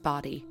Byrd's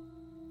body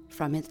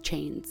from his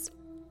chains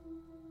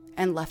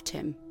and left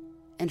him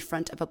in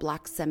front of a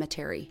black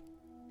cemetery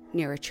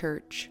near a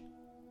church.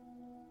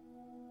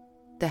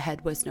 The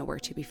head was nowhere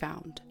to be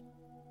found.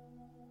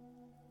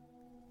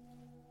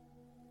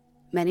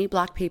 Many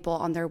black people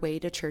on their way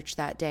to church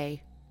that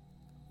day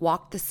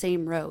walked the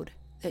same road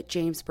that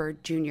James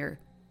Byrd Jr.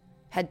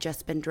 had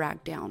just been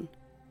dragged down.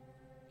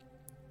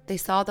 They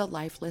saw the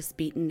lifeless,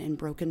 beaten, and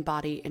broken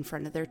body in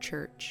front of their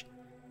church,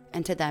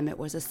 and to them it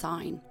was a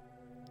sign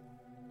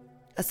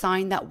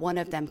that one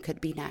of them could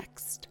be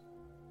next.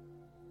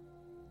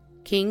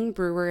 King,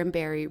 Brewer, and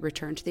Barry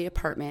returned to the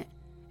apartment,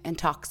 and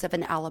talks of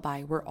an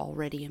alibi were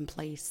already in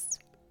place.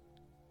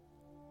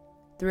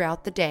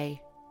 Throughout the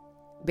day,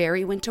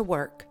 Barry went to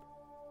work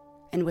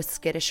and was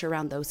skittish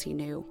around those he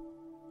knew.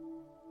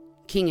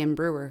 King and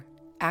Brewer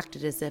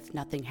acted as if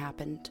nothing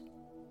happened.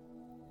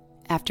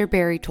 After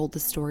Barry told the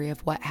story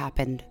of what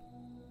happened,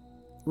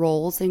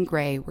 Rolls and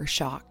Gray were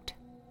shocked.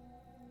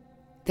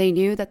 They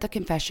knew that the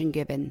confession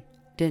given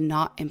did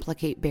not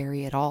implicate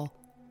Barry at all.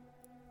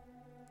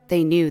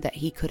 They knew that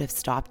he could have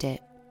stopped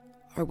it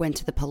or went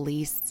to the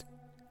police,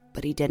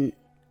 but he didn't.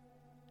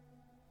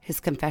 His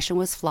confession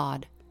was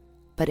flawed,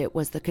 but it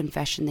was the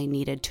confession they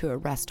needed to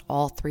arrest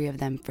all three of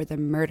them for the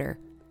murder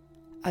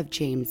of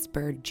James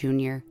Byrd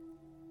Jr.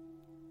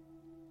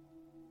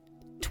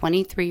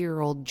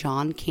 23-year-old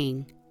John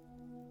King,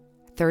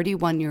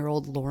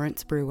 31-year-old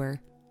Lawrence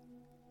Brewer,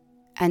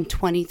 and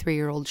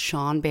 23-year-old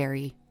Sean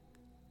Barry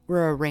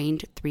were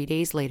arraigned 3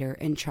 days later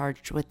and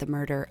charged with the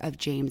murder of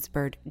James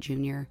Byrd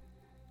Jr.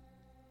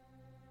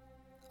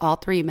 All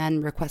three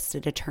men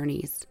requested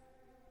attorneys,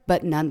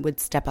 but none would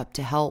step up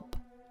to help.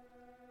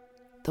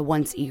 The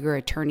once eager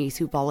attorneys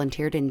who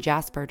volunteered in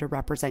Jasper to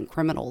represent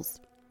criminals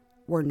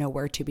were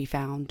nowhere to be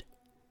found.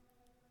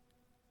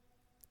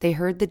 They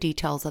heard the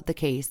details of the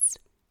case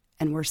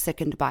and were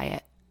sickened by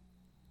it.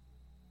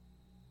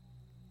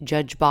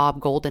 Judge Bob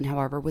Golden,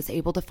 however, was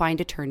able to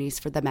find attorneys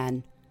for the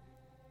men,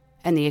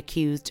 and the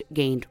accused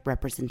gained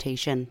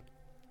representation.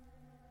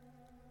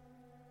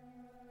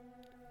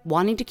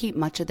 Wanting to keep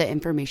much of the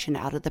information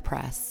out of the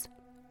press,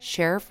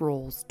 Sheriff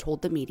Rolls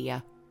told the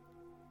media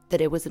that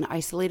it was an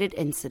isolated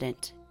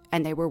incident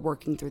and they were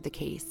working through the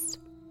case.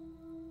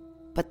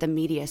 But the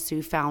media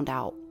soon found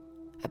out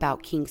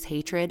about King's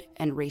hatred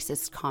and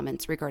racist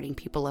comments regarding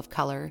people of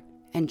color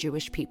and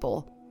Jewish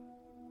people.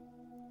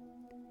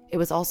 It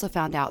was also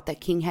found out that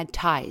King had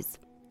ties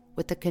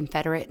with the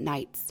Confederate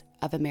Knights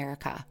of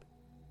America,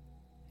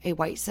 a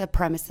white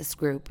supremacist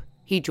group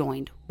he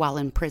joined while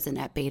in prison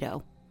at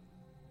Beto.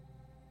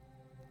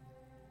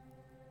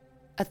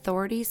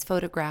 Authorities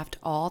photographed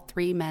all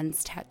three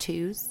men's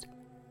tattoos,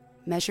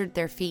 measured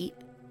their feet,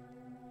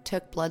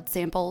 took blood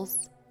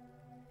samples,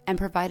 and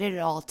provided it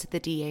all to the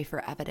DA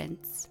for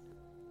evidence.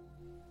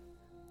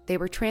 They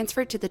were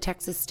transferred to the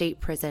Texas State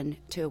Prison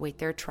to await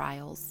their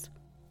trials.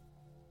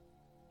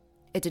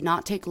 It did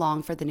not take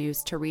long for the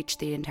news to reach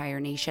the entire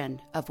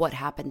nation of what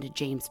happened to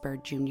James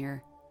Byrd Jr.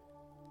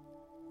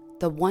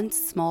 The once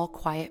small,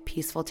 quiet,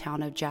 peaceful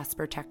town of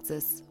Jasper,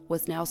 Texas,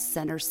 was now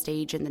center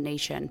stage in the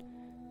nation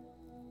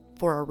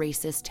for a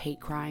racist hate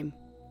crime.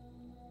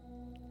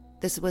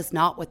 This was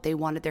not what they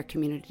wanted their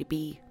community to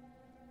be.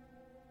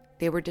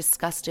 They were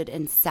disgusted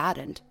and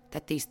saddened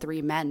that these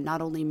three men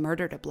not only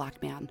murdered a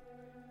black man,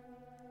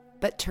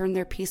 but turned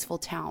their peaceful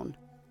town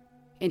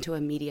into a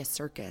media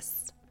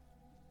circus.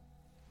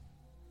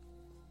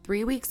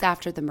 3 weeks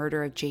after the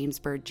murder of James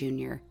Byrd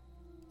Jr.,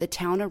 the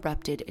town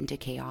erupted into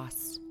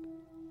chaos.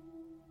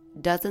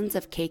 Dozens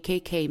of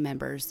KKK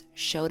members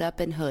showed up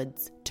in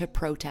hoods to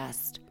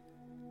protest,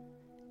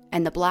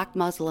 and the Black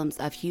Muslims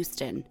of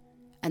Houston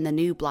and the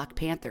new Black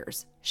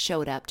Panthers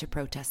showed up to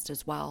protest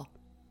as well.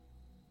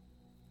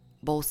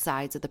 Both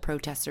sides of the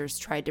protesters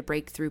tried to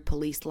break through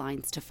police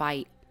lines to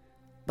fight,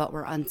 but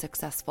were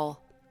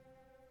unsuccessful.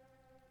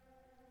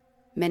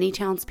 Many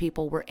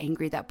townspeople were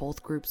angry that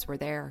both groups were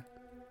there.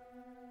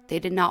 They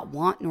did not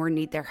want nor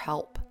need their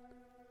help.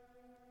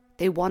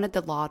 They wanted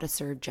the law to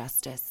serve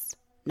justice,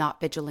 not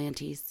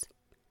vigilantes.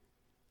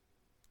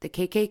 The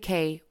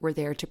KKK were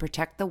there to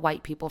protect the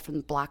white people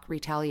from black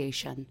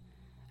retaliation,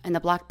 and the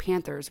Black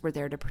Panthers were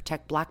there to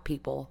protect black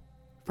people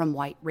from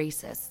white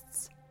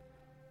racists.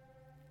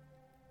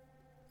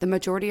 The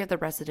majority of the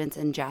residents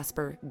in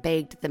Jasper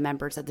begged the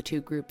members of the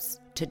two groups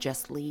to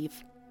just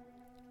leave.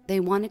 They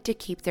wanted to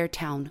keep their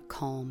town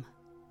calm.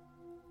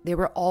 They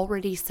were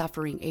already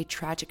suffering a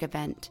tragic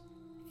event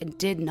and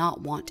did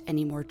not want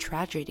any more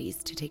tragedies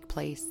to take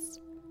place.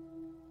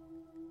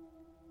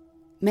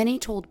 Many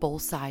told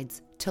both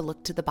sides to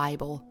look to the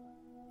Bible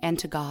and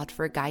to God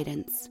for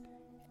guidance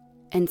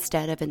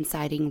instead of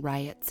inciting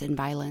riots and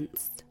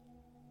violence.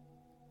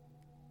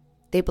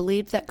 They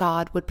believed that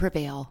God would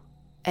prevail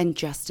and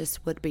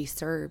justice would be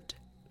served.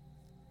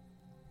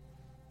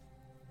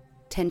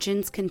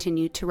 Tensions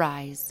continued to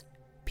rise,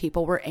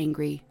 people were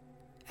angry,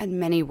 and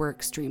many were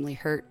extremely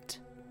hurt.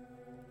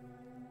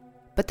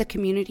 But the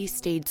community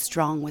stayed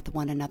strong with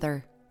one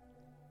another.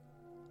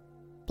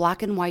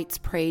 Black and whites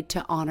prayed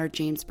to honor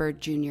James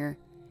Byrd Jr.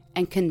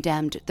 and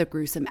condemned the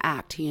gruesome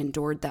act he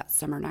endured that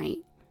summer night.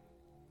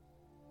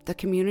 The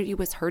community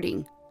was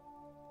hurting,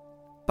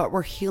 but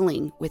were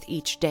healing with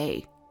each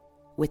day,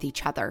 with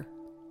each other.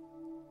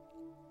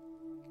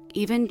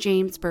 Even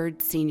James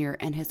Byrd Sr.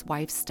 and his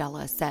wife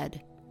Stella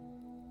said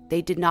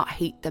they did not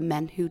hate the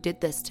men who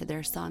did this to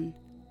their son.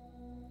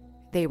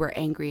 They were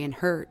angry and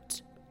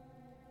hurt,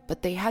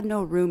 but they had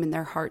no room in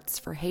their hearts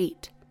for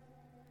hate,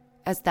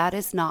 as that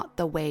is not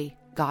the way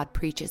God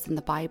preaches in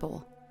the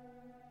Bible.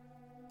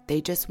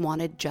 They just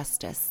wanted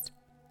justice.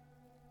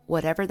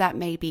 Whatever that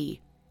may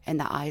be in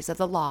the eyes of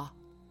the law,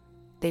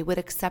 they would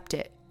accept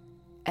it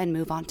and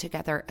move on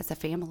together as a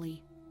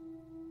family.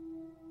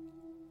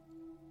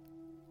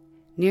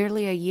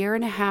 Nearly a year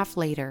and a half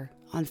later,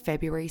 on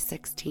February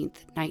 16,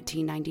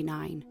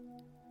 1999,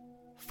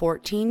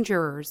 14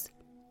 jurors,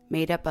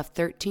 made up of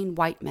 13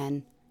 white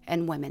men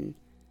and women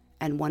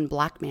and one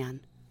black man,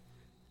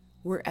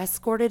 were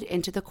escorted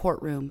into the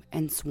courtroom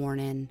and sworn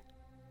in.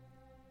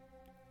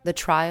 The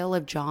trial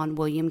of John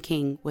William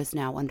King was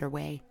now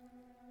underway.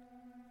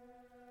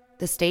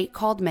 The state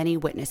called many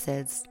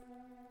witnesses,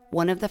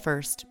 one of the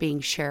first being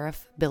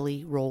Sheriff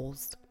Billy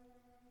Rolls.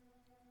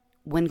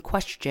 When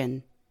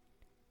questioned,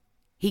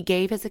 he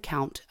gave his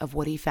account of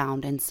what he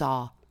found and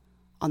saw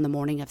on the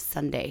morning of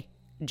Sunday,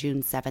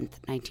 June 7,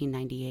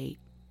 1998.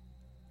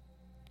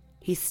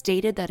 He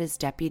stated that his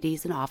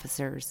deputies and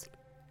officers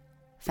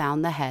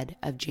found the head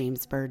of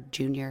James Byrd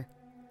Jr.,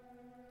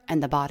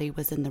 and the body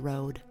was in the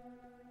road.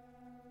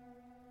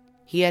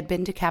 He had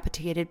been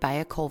decapitated by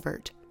a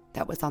culvert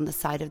that was on the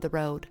side of the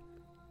road.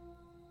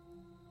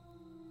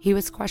 He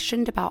was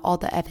questioned about all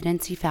the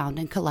evidence he found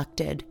and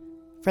collected,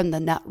 from the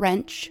nut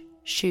wrench,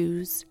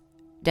 shoes,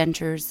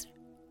 dentures,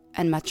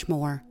 and much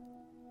more.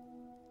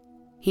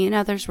 He and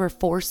others were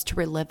forced to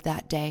relive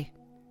that day,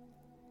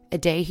 a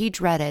day he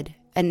dreaded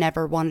and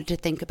never wanted to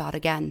think about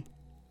again.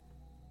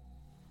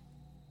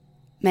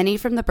 Many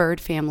from the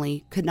Byrd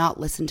family could not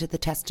listen to the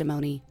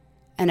testimony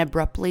and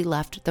abruptly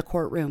left the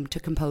courtroom to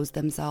compose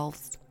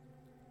themselves.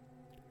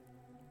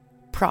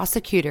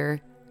 Prosecutor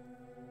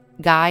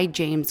Guy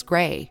James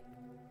Gray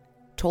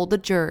told the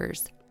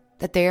jurors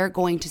that they are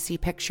going to see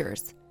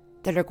pictures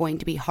that are going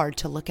to be hard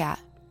to look at,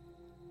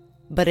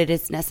 but it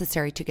is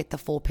necessary to get the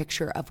full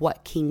picture of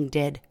what King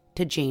did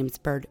to James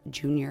Byrd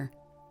Jr.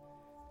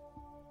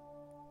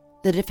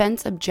 The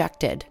defense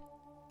objected,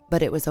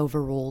 but it was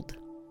overruled.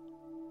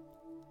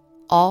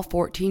 All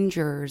 14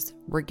 jurors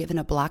were given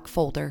a black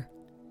folder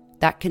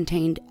that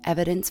contained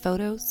evidence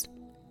photos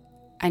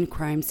and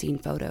crime scene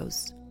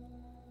photos.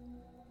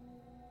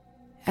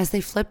 As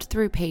they flipped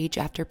through page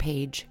after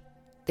page,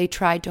 they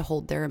tried to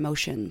hold their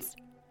emotions,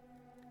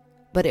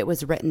 but it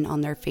was written on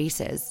their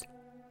faces,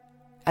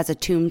 as a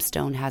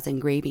tombstone has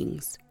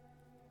engravings.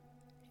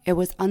 It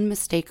was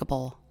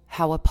unmistakable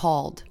how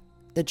appalled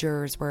the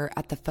jurors were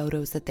at the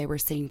photos that they were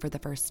seeing for the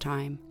first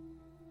time.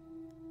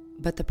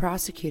 But the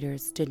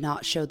prosecutors did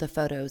not show the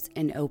photos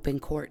in open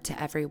court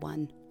to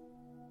everyone.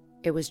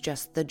 It was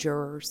just the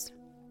jurors.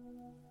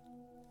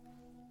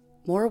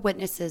 More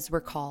witnesses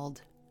were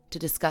called to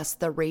discuss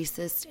the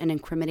racist and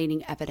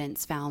incriminating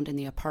evidence found in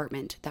the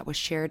apartment that was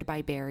shared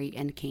by Barry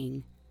and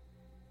King.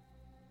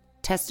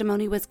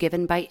 Testimony was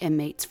given by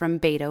inmates from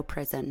Beto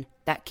Prison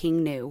that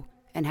King knew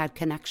and had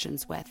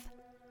connections with.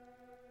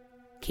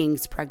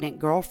 King's pregnant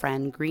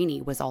girlfriend,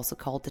 Greenie, was also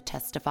called to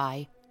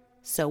testify.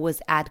 So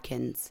was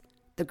Adkins,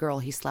 the girl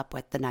he slept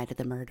with the night of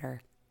the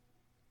murder.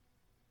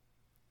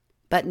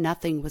 But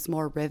nothing was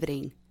more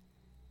riveting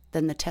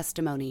than the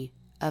testimony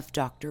of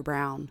Dr.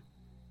 Brown,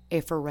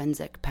 a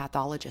forensic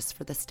pathologist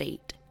for the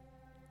state.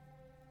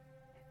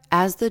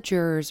 As the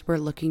jurors were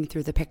looking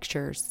through the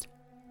pictures,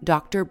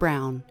 Dr.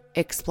 Brown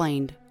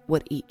explained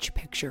what each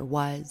picture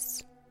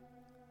was.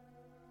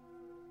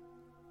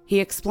 He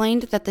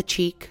explained that the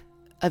cheek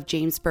of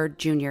James Byrd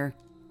Jr.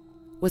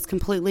 was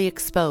completely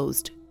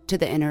exposed to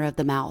the inner of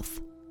the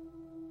mouth,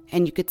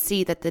 and you could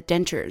see that the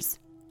dentures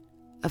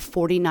of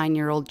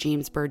 49-year-old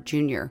James Byrd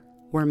Jr.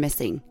 were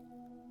missing.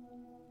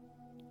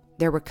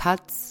 There were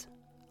cuts,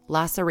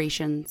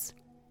 lacerations,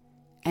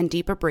 and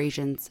deep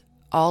abrasions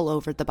all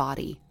over the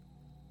body.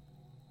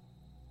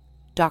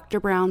 Dr.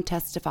 Brown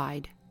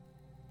testified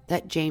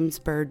that James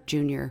Byrd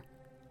Jr.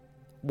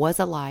 was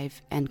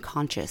alive and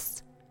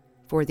conscious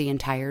for the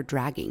entire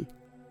dragging.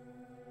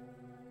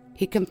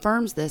 He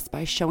confirms this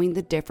by showing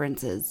the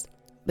differences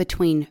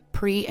between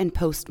pre- and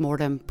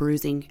post-mortem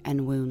bruising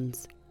and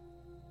wounds.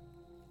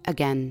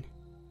 Again,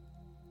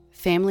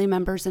 family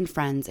members and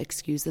friends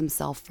excused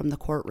themselves from the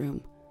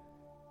courtroom,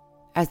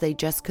 as they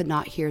just could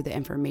not hear the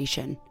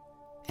information,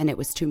 and it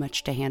was too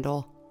much to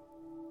handle.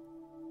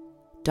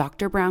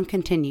 Dr. Brown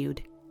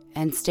continued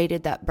and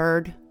stated that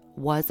Byrd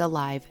was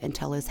alive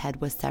until his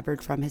head was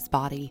severed from his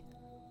body.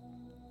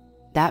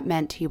 That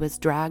meant he was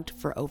dragged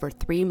for over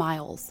 3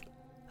 miles,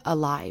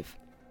 alive,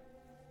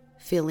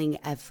 feeling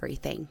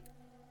everything.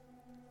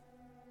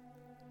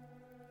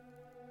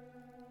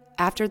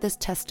 After this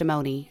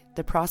testimony,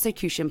 the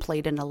prosecution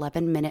played an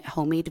 11-minute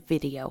homemade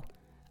video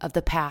of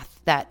the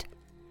path that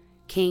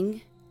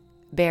King,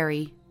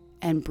 Berry,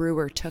 and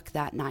Brewer took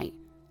that night,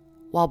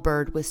 while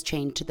Byrd was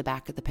chained to the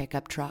back of the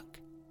pickup truck.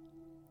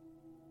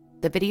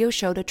 The video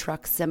showed a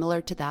truck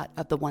similar to that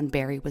of the one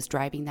Berry was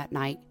driving that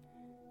night,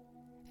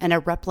 and a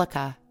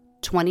replica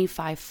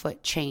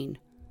 25-foot chain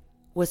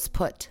was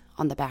put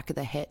on the back of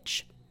the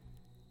hitch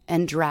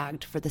and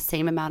dragged for the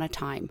same amount of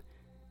time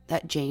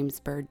that James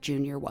Byrd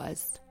Jr.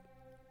 was.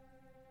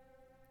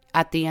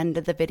 At the end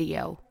of the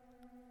video,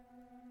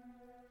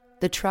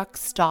 the truck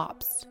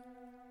stops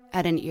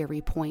at an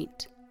eerie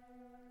point.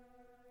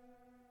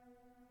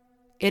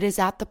 It is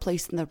at the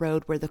place in the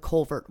road where the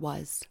culvert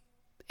was,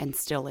 and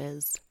still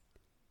is.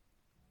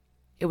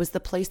 It was the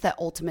place that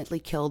ultimately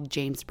killed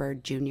James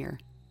Byrd Jr.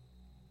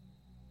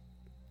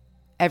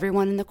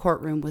 Everyone in the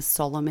courtroom was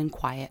solemn and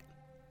quiet.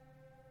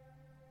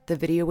 The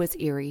video was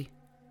eerie,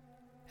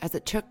 as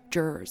it took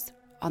jurors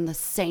on the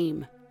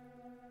same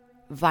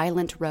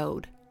violent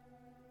road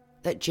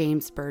that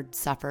James Byrd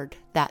suffered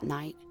that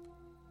night.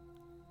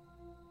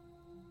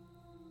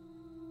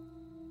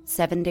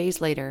 7 days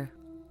later,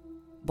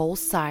 both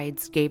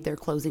sides gave their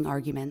closing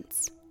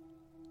arguments.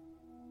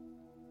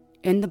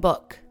 In the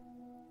book,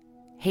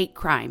 Hate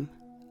Crime,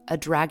 A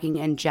Dragging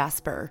in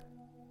Jasper,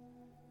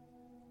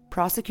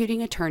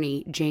 prosecuting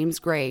attorney James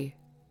Gray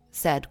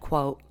said,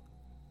 quote,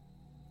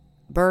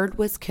 "Byrd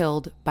was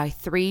killed by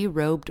 3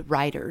 robed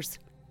riders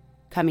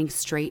coming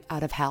straight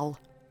out of hell.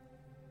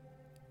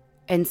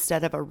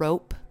 Instead of a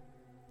rope,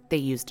 they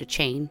used a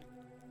chain.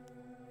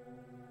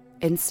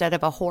 Instead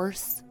of a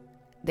horse,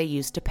 they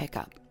used a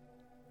pickup."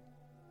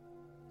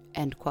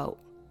 End quote.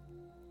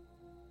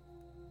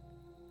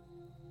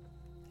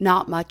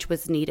 Not much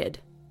was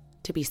needed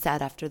to be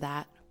said after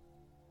that.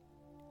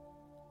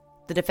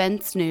 The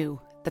defense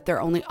knew that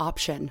their only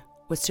option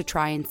was to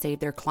try and save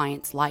their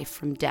client's life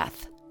from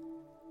death,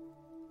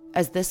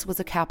 as this was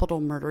a capital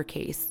murder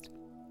case,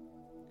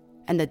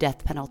 and the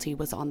death penalty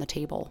was on the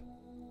table,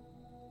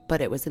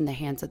 but it was in the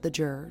hands of the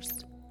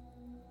jurors.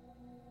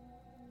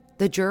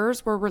 The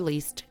jurors were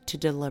released to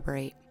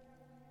deliberate,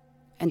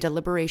 and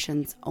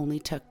deliberations only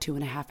took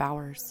 2.5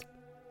 hours.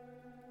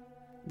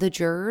 The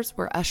jurors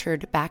were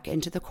ushered back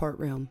into the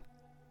courtroom,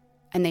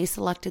 and they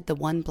selected the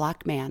one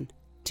black man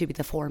to be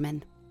the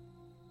foreman.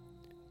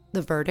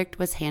 The verdict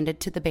was handed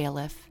to the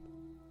bailiff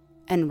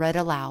and read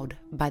aloud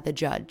by the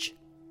judge.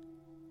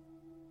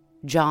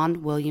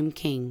 John William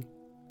King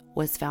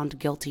was found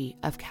guilty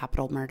of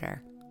capital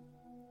murder.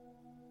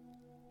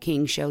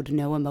 King showed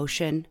no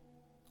emotion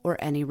or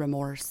any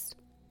remorse.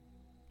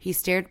 He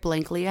stared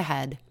blankly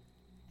ahead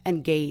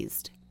and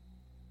gazed.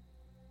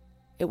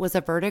 It was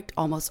a verdict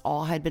almost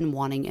all had been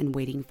wanting and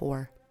waiting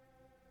for.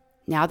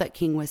 Now that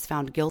King was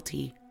found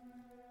guilty,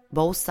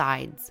 both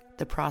sides,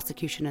 the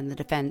prosecution and the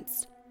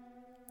defense,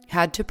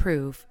 had to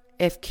prove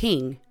if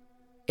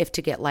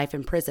to get life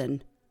in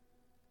prison,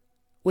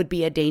 would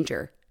be a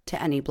danger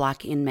to any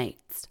black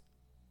inmates.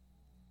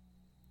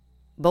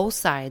 Both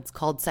sides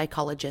called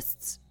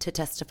psychologists to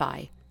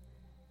testify,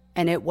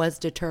 and it was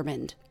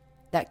determined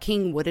that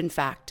King would in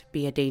fact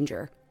be a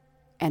danger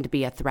and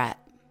be a threat.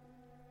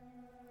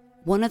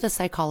 One of the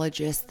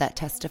psychologists that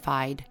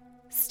testified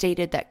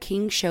stated that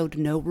King showed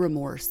no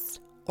remorse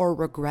or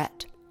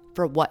regret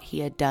for what he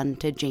had done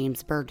to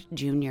James Byrd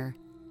Jr.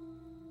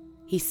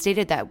 He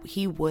stated that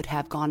he would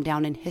have gone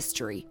down in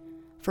history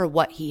for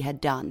what he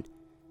had done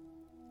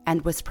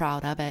and was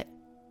proud of it.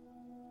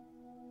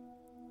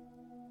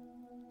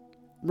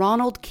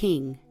 Ronald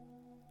King,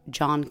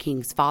 John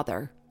King's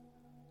father,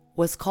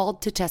 was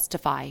called to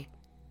testify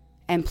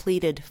and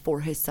pleaded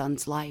for his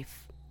son's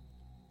life.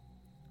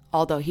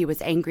 Although he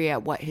was angry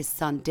at what his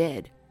son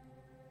did,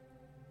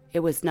 it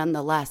was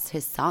nonetheless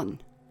his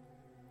son,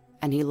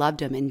 and he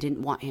loved him and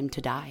didn't want him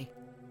to die.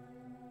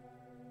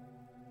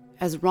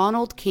 As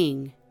Ronald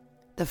King,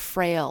 the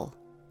frail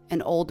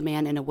and old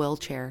man in a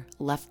wheelchair,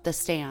 left the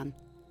stand,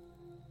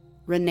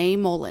 Renee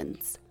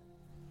Mullins,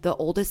 the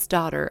oldest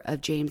daughter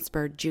of James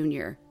Byrd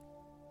Jr.,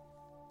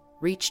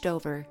 reached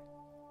over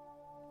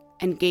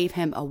and gave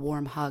him a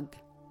warm hug.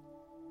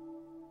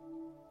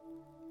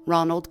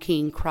 Ronald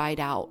King cried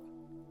out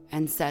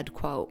and said,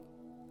 quote,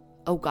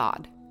 "Oh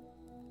God,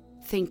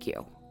 thank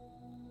you,"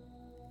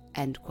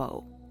 end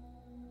quote.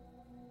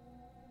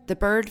 The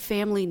Byrd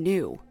family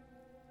knew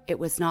it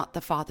was not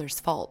the father's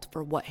fault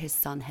for what his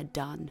son had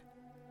done.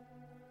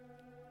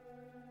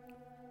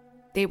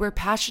 They were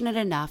passionate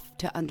enough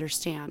to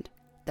understand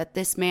that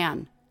this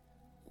man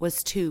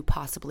was too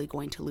possibly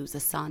going to lose a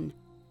son.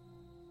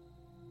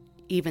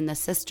 Even the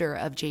sister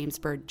of James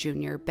Byrd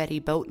Jr., Betty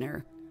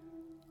Boatner,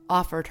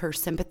 offered her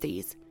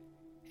sympathies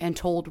and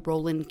told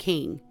Roland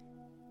King,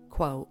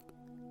 quote,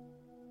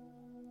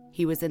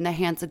 "He was in the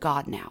hands of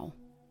God now,"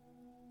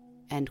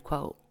 end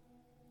quote.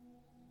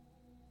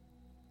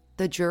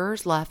 The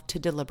jurors left to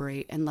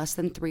deliberate, and less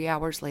than 3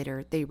 hours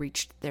later, they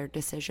reached their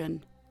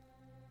decision.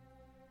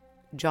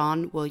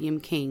 John William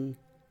King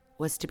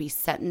was to be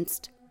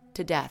sentenced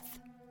to death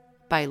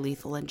by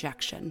lethal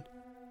injection.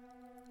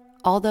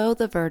 Although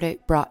the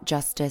verdict brought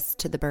justice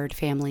to the Byrd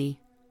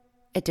family,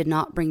 it did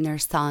not bring their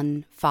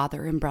son,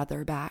 father, and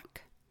brother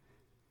back.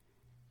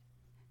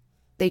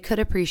 They could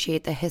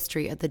appreciate the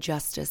history of the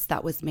justice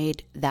that was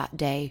made that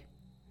day.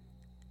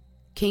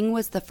 King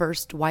was the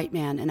first white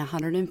man in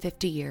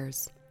 150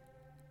 years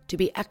to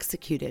be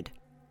executed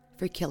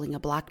for killing a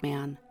black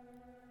man.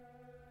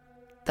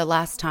 The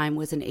last time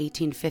was in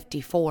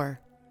 1854,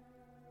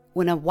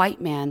 when a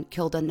white man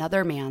killed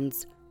another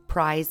man's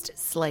prized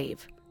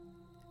slave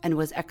and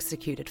was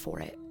executed for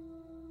it.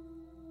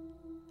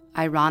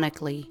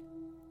 Ironically,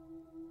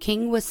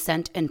 King was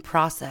sent and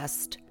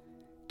processed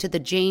to the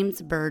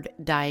James Byrd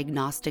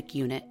Diagnostic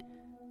Unit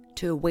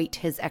to await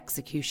his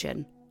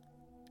execution.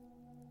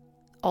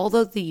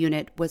 Although the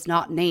unit was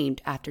not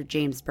named after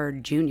James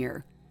Byrd Jr.,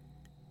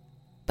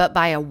 but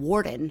by a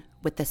warden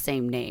with the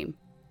same name,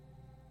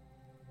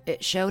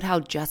 it showed how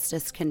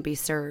justice can be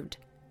served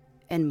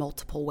in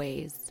multiple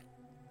ways.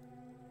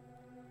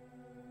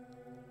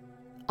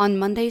 On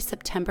Monday,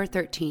 September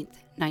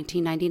 13th,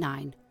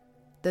 1999,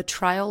 the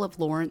trial of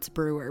Lawrence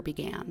Brewer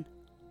began.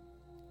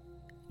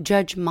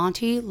 Judge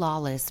Monty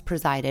Lawless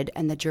presided,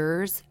 and the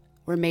jurors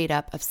were made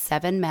up of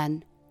 7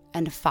 men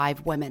and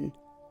 5 women.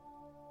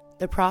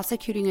 The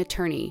prosecuting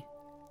attorney,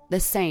 the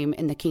same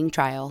in the King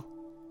trial,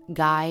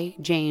 Guy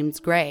James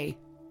Gray,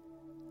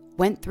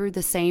 went through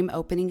the same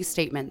opening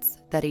statements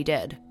that he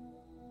did.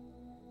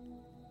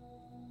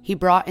 He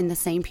brought in the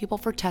same people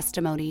for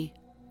testimony,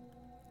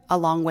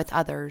 along with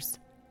others,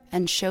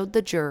 and showed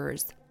the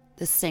jurors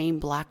the same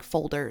black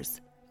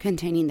folders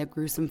containing the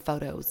gruesome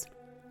photos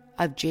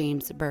of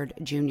James Byrd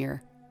Jr.,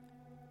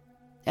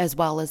 as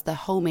well as the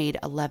homemade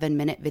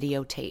 11-minute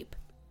videotape.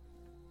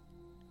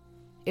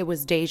 It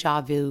was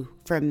déjà vu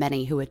for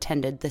many who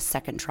attended the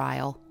second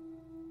trial.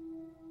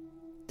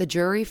 The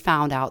jury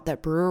found out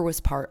that Brewer was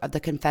part of the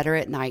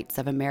Confederate Knights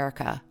of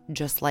America,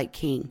 just like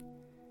King,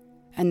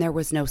 and there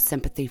was no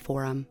sympathy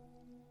for him.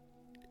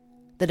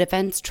 The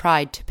defense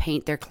tried to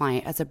paint their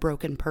client as a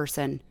broken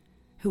person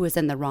who was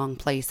in the wrong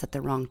place at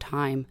the wrong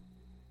time,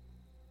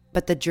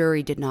 but the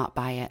jury did not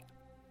buy it.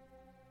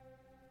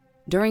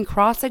 During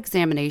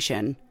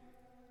cross-examination,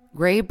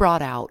 Gray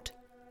brought out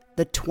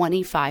the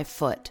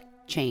 25-foot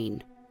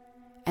chain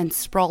and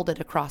sprawled it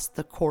across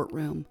the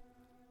courtroom.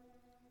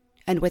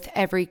 And with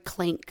every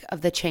clink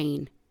of the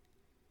chain,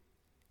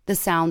 the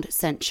sound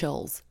sent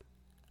chills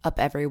up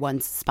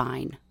everyone's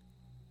spine.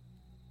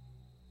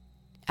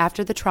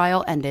 After the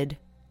trial ended,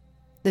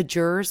 the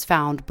jurors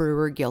found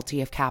Brewer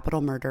guilty of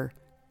capital murder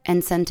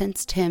and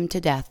sentenced him to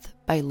death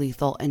by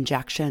lethal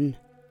injection.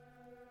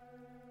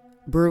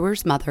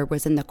 Brewer's mother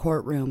was in the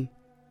courtroom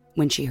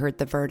when she heard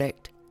the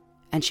verdict,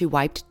 and she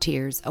wiped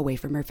tears away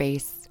from her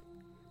face.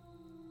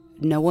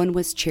 No one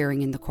was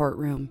cheering in the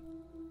courtroom.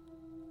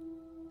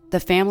 The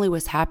family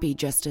was happy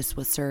justice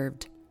was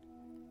served,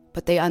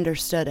 but they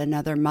understood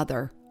another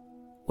mother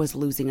was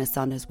losing a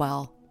son as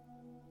well,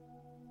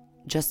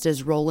 just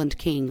as Roland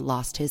King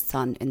lost his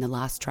son in the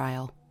last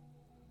trial.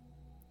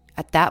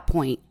 At that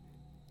point,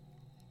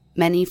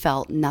 many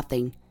felt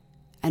nothing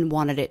and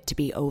wanted it to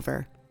be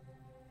over.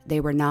 They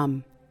were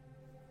numb.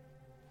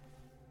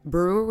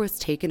 Brewer was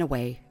taken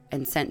away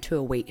and sent to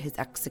await his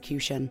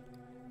execution.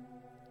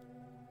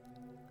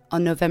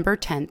 On November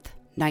 10th,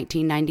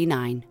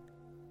 1999,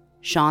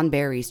 Sean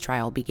Berry's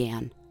trial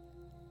began.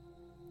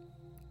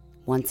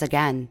 Once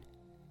again,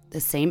 the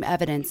same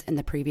evidence in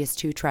the previous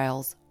 2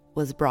 trials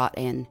was brought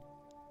in,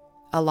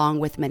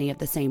 along with many of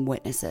the same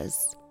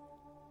witnesses.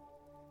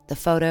 The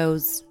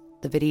photos,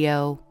 the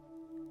video,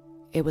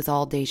 it was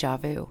all déjà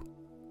vu.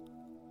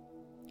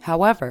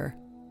 However,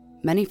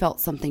 many felt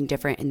something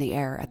different in the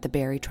air at the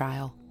Berry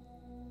trial.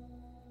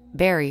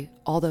 Berry,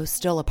 although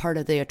still a part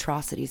of the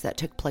atrocities that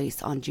took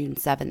place on June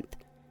 7th,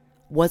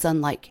 was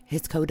unlike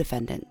his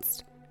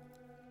co-defendants.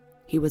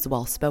 He was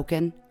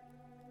well-spoken,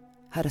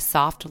 had a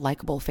soft,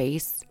 likable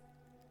face,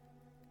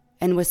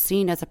 and was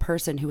seen as a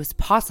person who was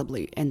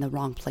possibly in the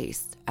wrong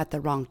place at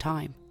the wrong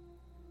time.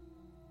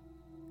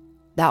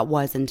 That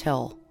was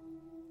until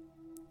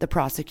the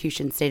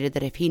prosecution stated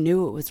that if he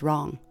knew it was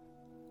wrong,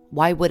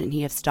 why wouldn't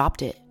he have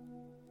stopped it?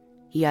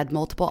 He had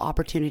multiple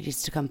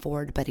opportunities to come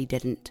forward, but he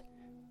didn't.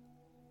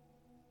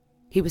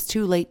 He was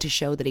too late to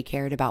show that he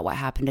cared about what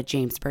happened to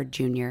James Byrd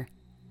Jr.,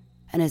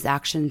 and his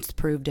actions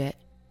proved it.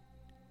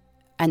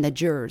 And the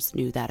jurors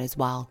knew that as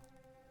well.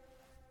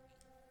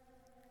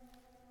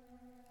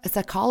 A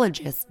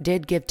psychologist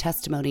did give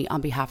testimony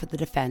on behalf of the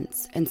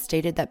defense and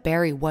stated that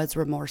Berry was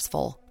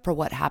remorseful for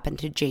what happened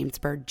to James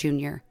Byrd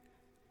Jr.,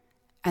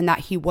 and that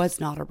he was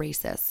not a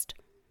racist.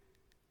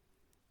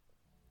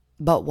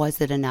 But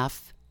was it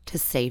enough to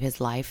save his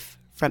life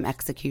from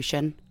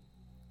execution?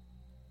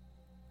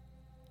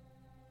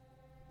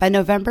 By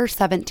November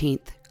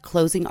 17th,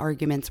 closing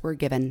arguments were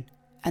given,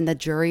 and the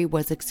jury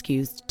was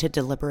excused to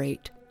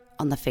deliberate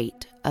on the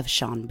fate of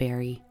Sean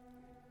Berry.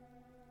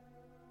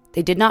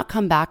 They did not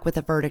come back with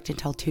a verdict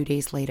until 2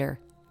 days later.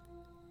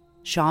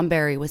 Sean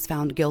Berry was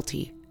found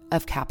guilty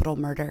of capital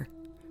murder.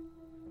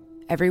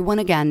 Everyone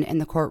again in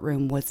the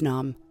courtroom was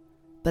numb,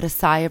 but a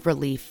sigh of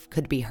relief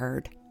could be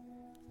heard.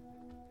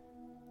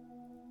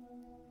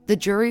 The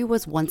jury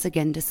was once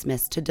again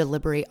dismissed to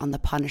deliberate on the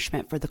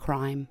punishment for the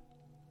crime.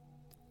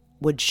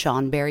 Would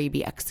Sean Berry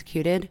be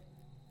executed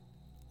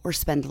or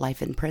spend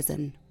life in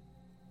prison?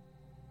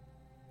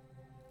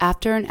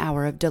 After an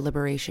hour of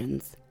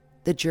deliberations,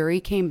 the jury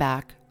came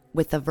back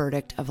with a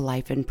verdict of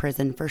life in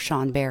prison for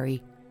Sean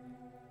Berry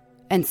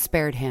and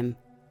spared him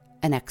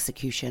an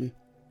execution.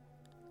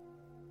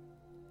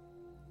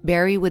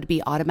 Berry would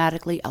be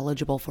automatically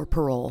eligible for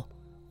parole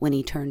when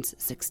he turns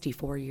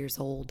 64 years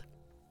old.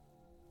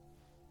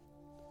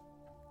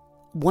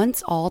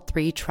 Once all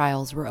 3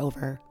 trials were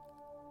over,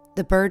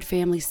 the Byrd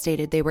family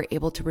stated they were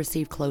able to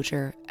receive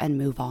closure and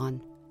move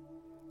on.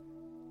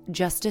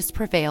 Justice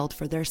prevailed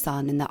for their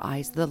son in the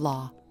eyes of the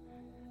law,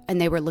 and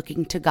they were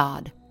looking to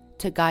God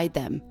to guide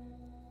them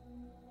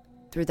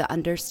through the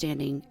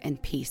understanding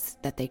and peace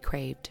that they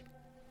craved.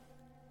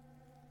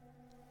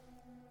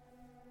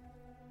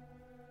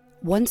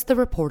 Once the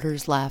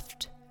reporters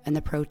left and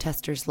the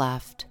protesters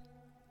left,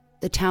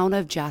 the town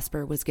of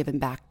Jasper was given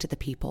back to the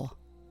people.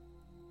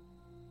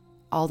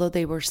 Although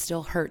they were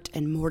still hurt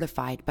and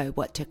mortified by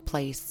what took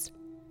place,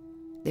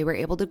 they were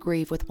able to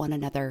grieve with one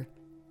another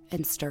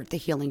and start the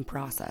healing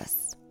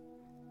process.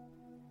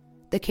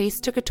 The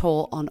case took a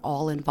toll on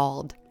all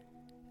involved,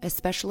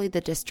 especially the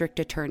district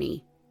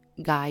attorney,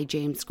 Guy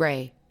James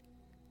Gray,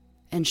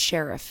 and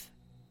Sheriff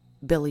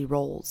Billy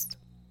Rolls.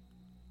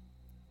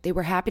 They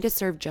were happy to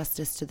serve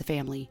justice to the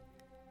family,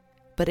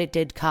 but it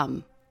did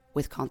come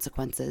with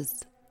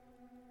consequences.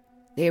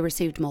 They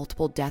received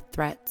multiple death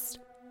threats,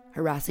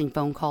 harassing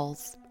phone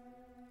calls,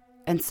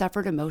 and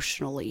suffered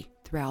emotionally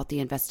throughout the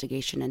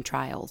investigation and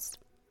trials.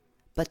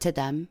 But to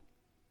them,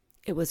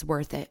 it was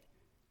worth it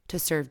to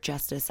serve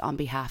justice on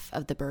behalf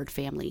of the Byrd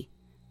family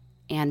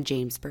and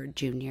James Byrd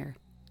Jr.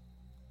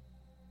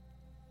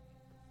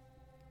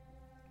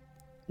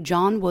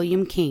 John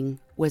William King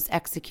was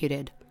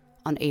executed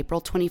on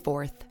April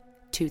 24th,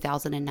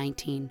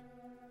 2019.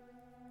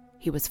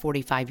 He was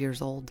 45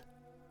 years old.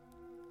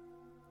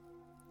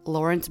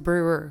 Lawrence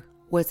Brewer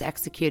was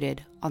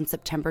executed on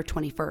September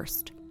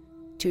 21st,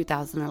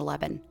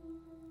 2011.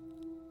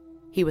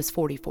 He was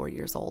 44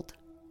 years old.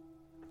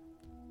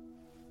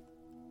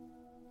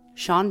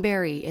 Sean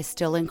Berry is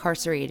still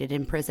incarcerated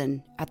in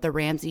prison at the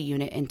Ramsey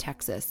Unit in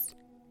Texas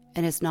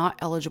and is not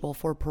eligible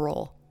for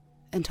parole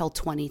until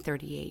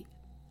 2038.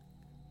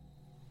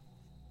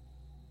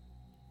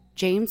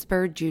 James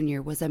Byrd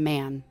Jr. was a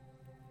man,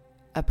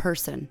 a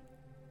person,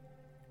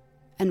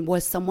 and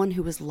was someone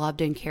who was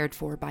loved and cared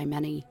for by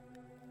many.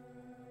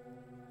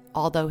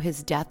 Although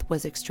his death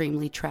was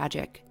extremely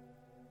tragic,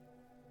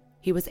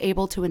 he was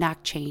able to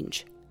enact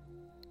change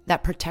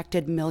that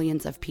protected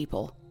millions of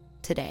people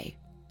today.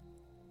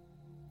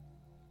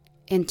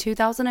 In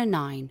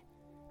 2009,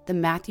 the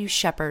Matthew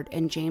Shepard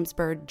and James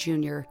Byrd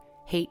Jr.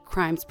 Hate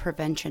Crimes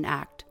Prevention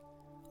Act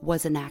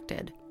was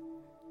enacted.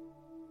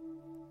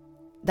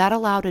 That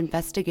allowed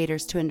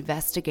investigators to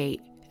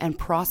investigate and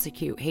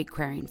prosecute hate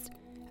crimes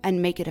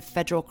and make it a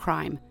federal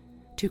crime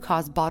to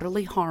cause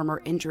bodily harm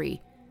or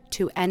injury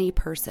to any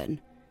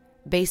person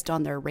based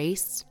on their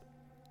race,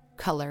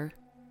 color,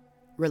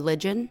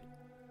 religion,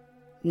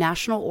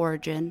 national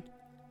origin,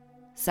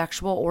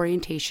 sexual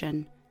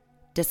orientation,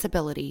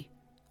 disability,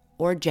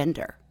 or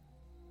gender.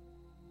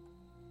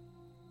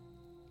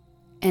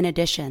 In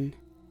addition,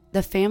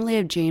 the family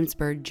of James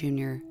Byrd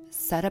Jr.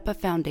 set up a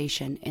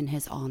foundation in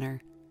his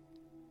honor.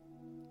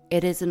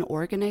 It is an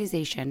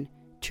organization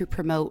to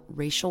promote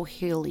racial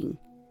healing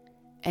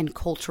and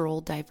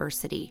cultural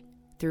diversity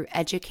through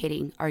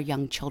educating our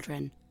young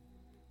children.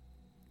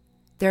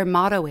 Their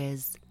motto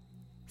is,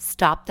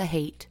 "Stop the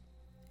hate,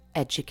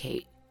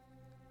 educate."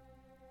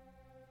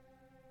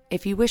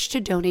 If you wish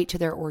to donate to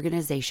their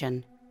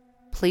organization,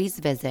 please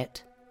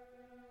visit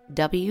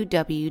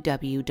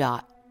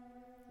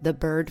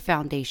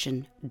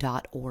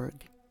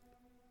www.thebyrdfoundation.org.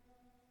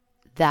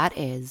 That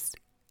is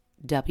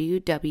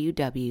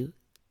www.thebyrd,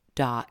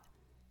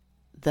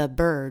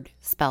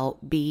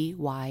 spelled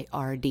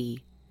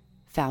B-Y-R-D,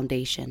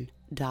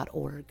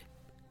 foundation.org.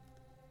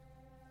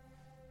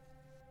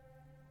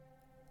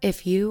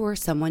 If you or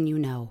someone you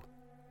know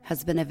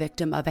has been a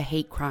victim of a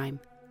hate crime,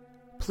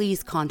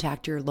 please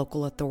contact your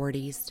local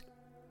authorities,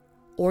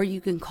 or you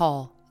can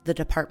call the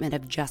Department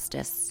of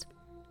Justice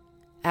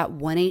at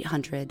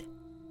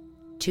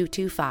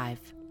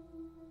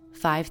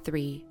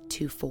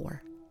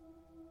 1-800-225-5324.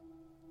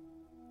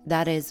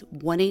 That is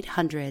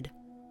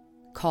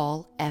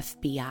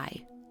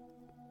 1-800-CALL-FBI.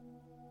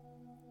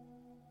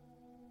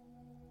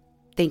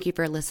 Thank you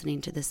for listening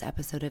to this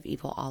episode of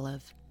Evil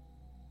Olive.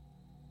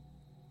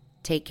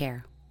 Take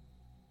care.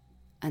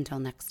 Until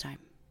next time.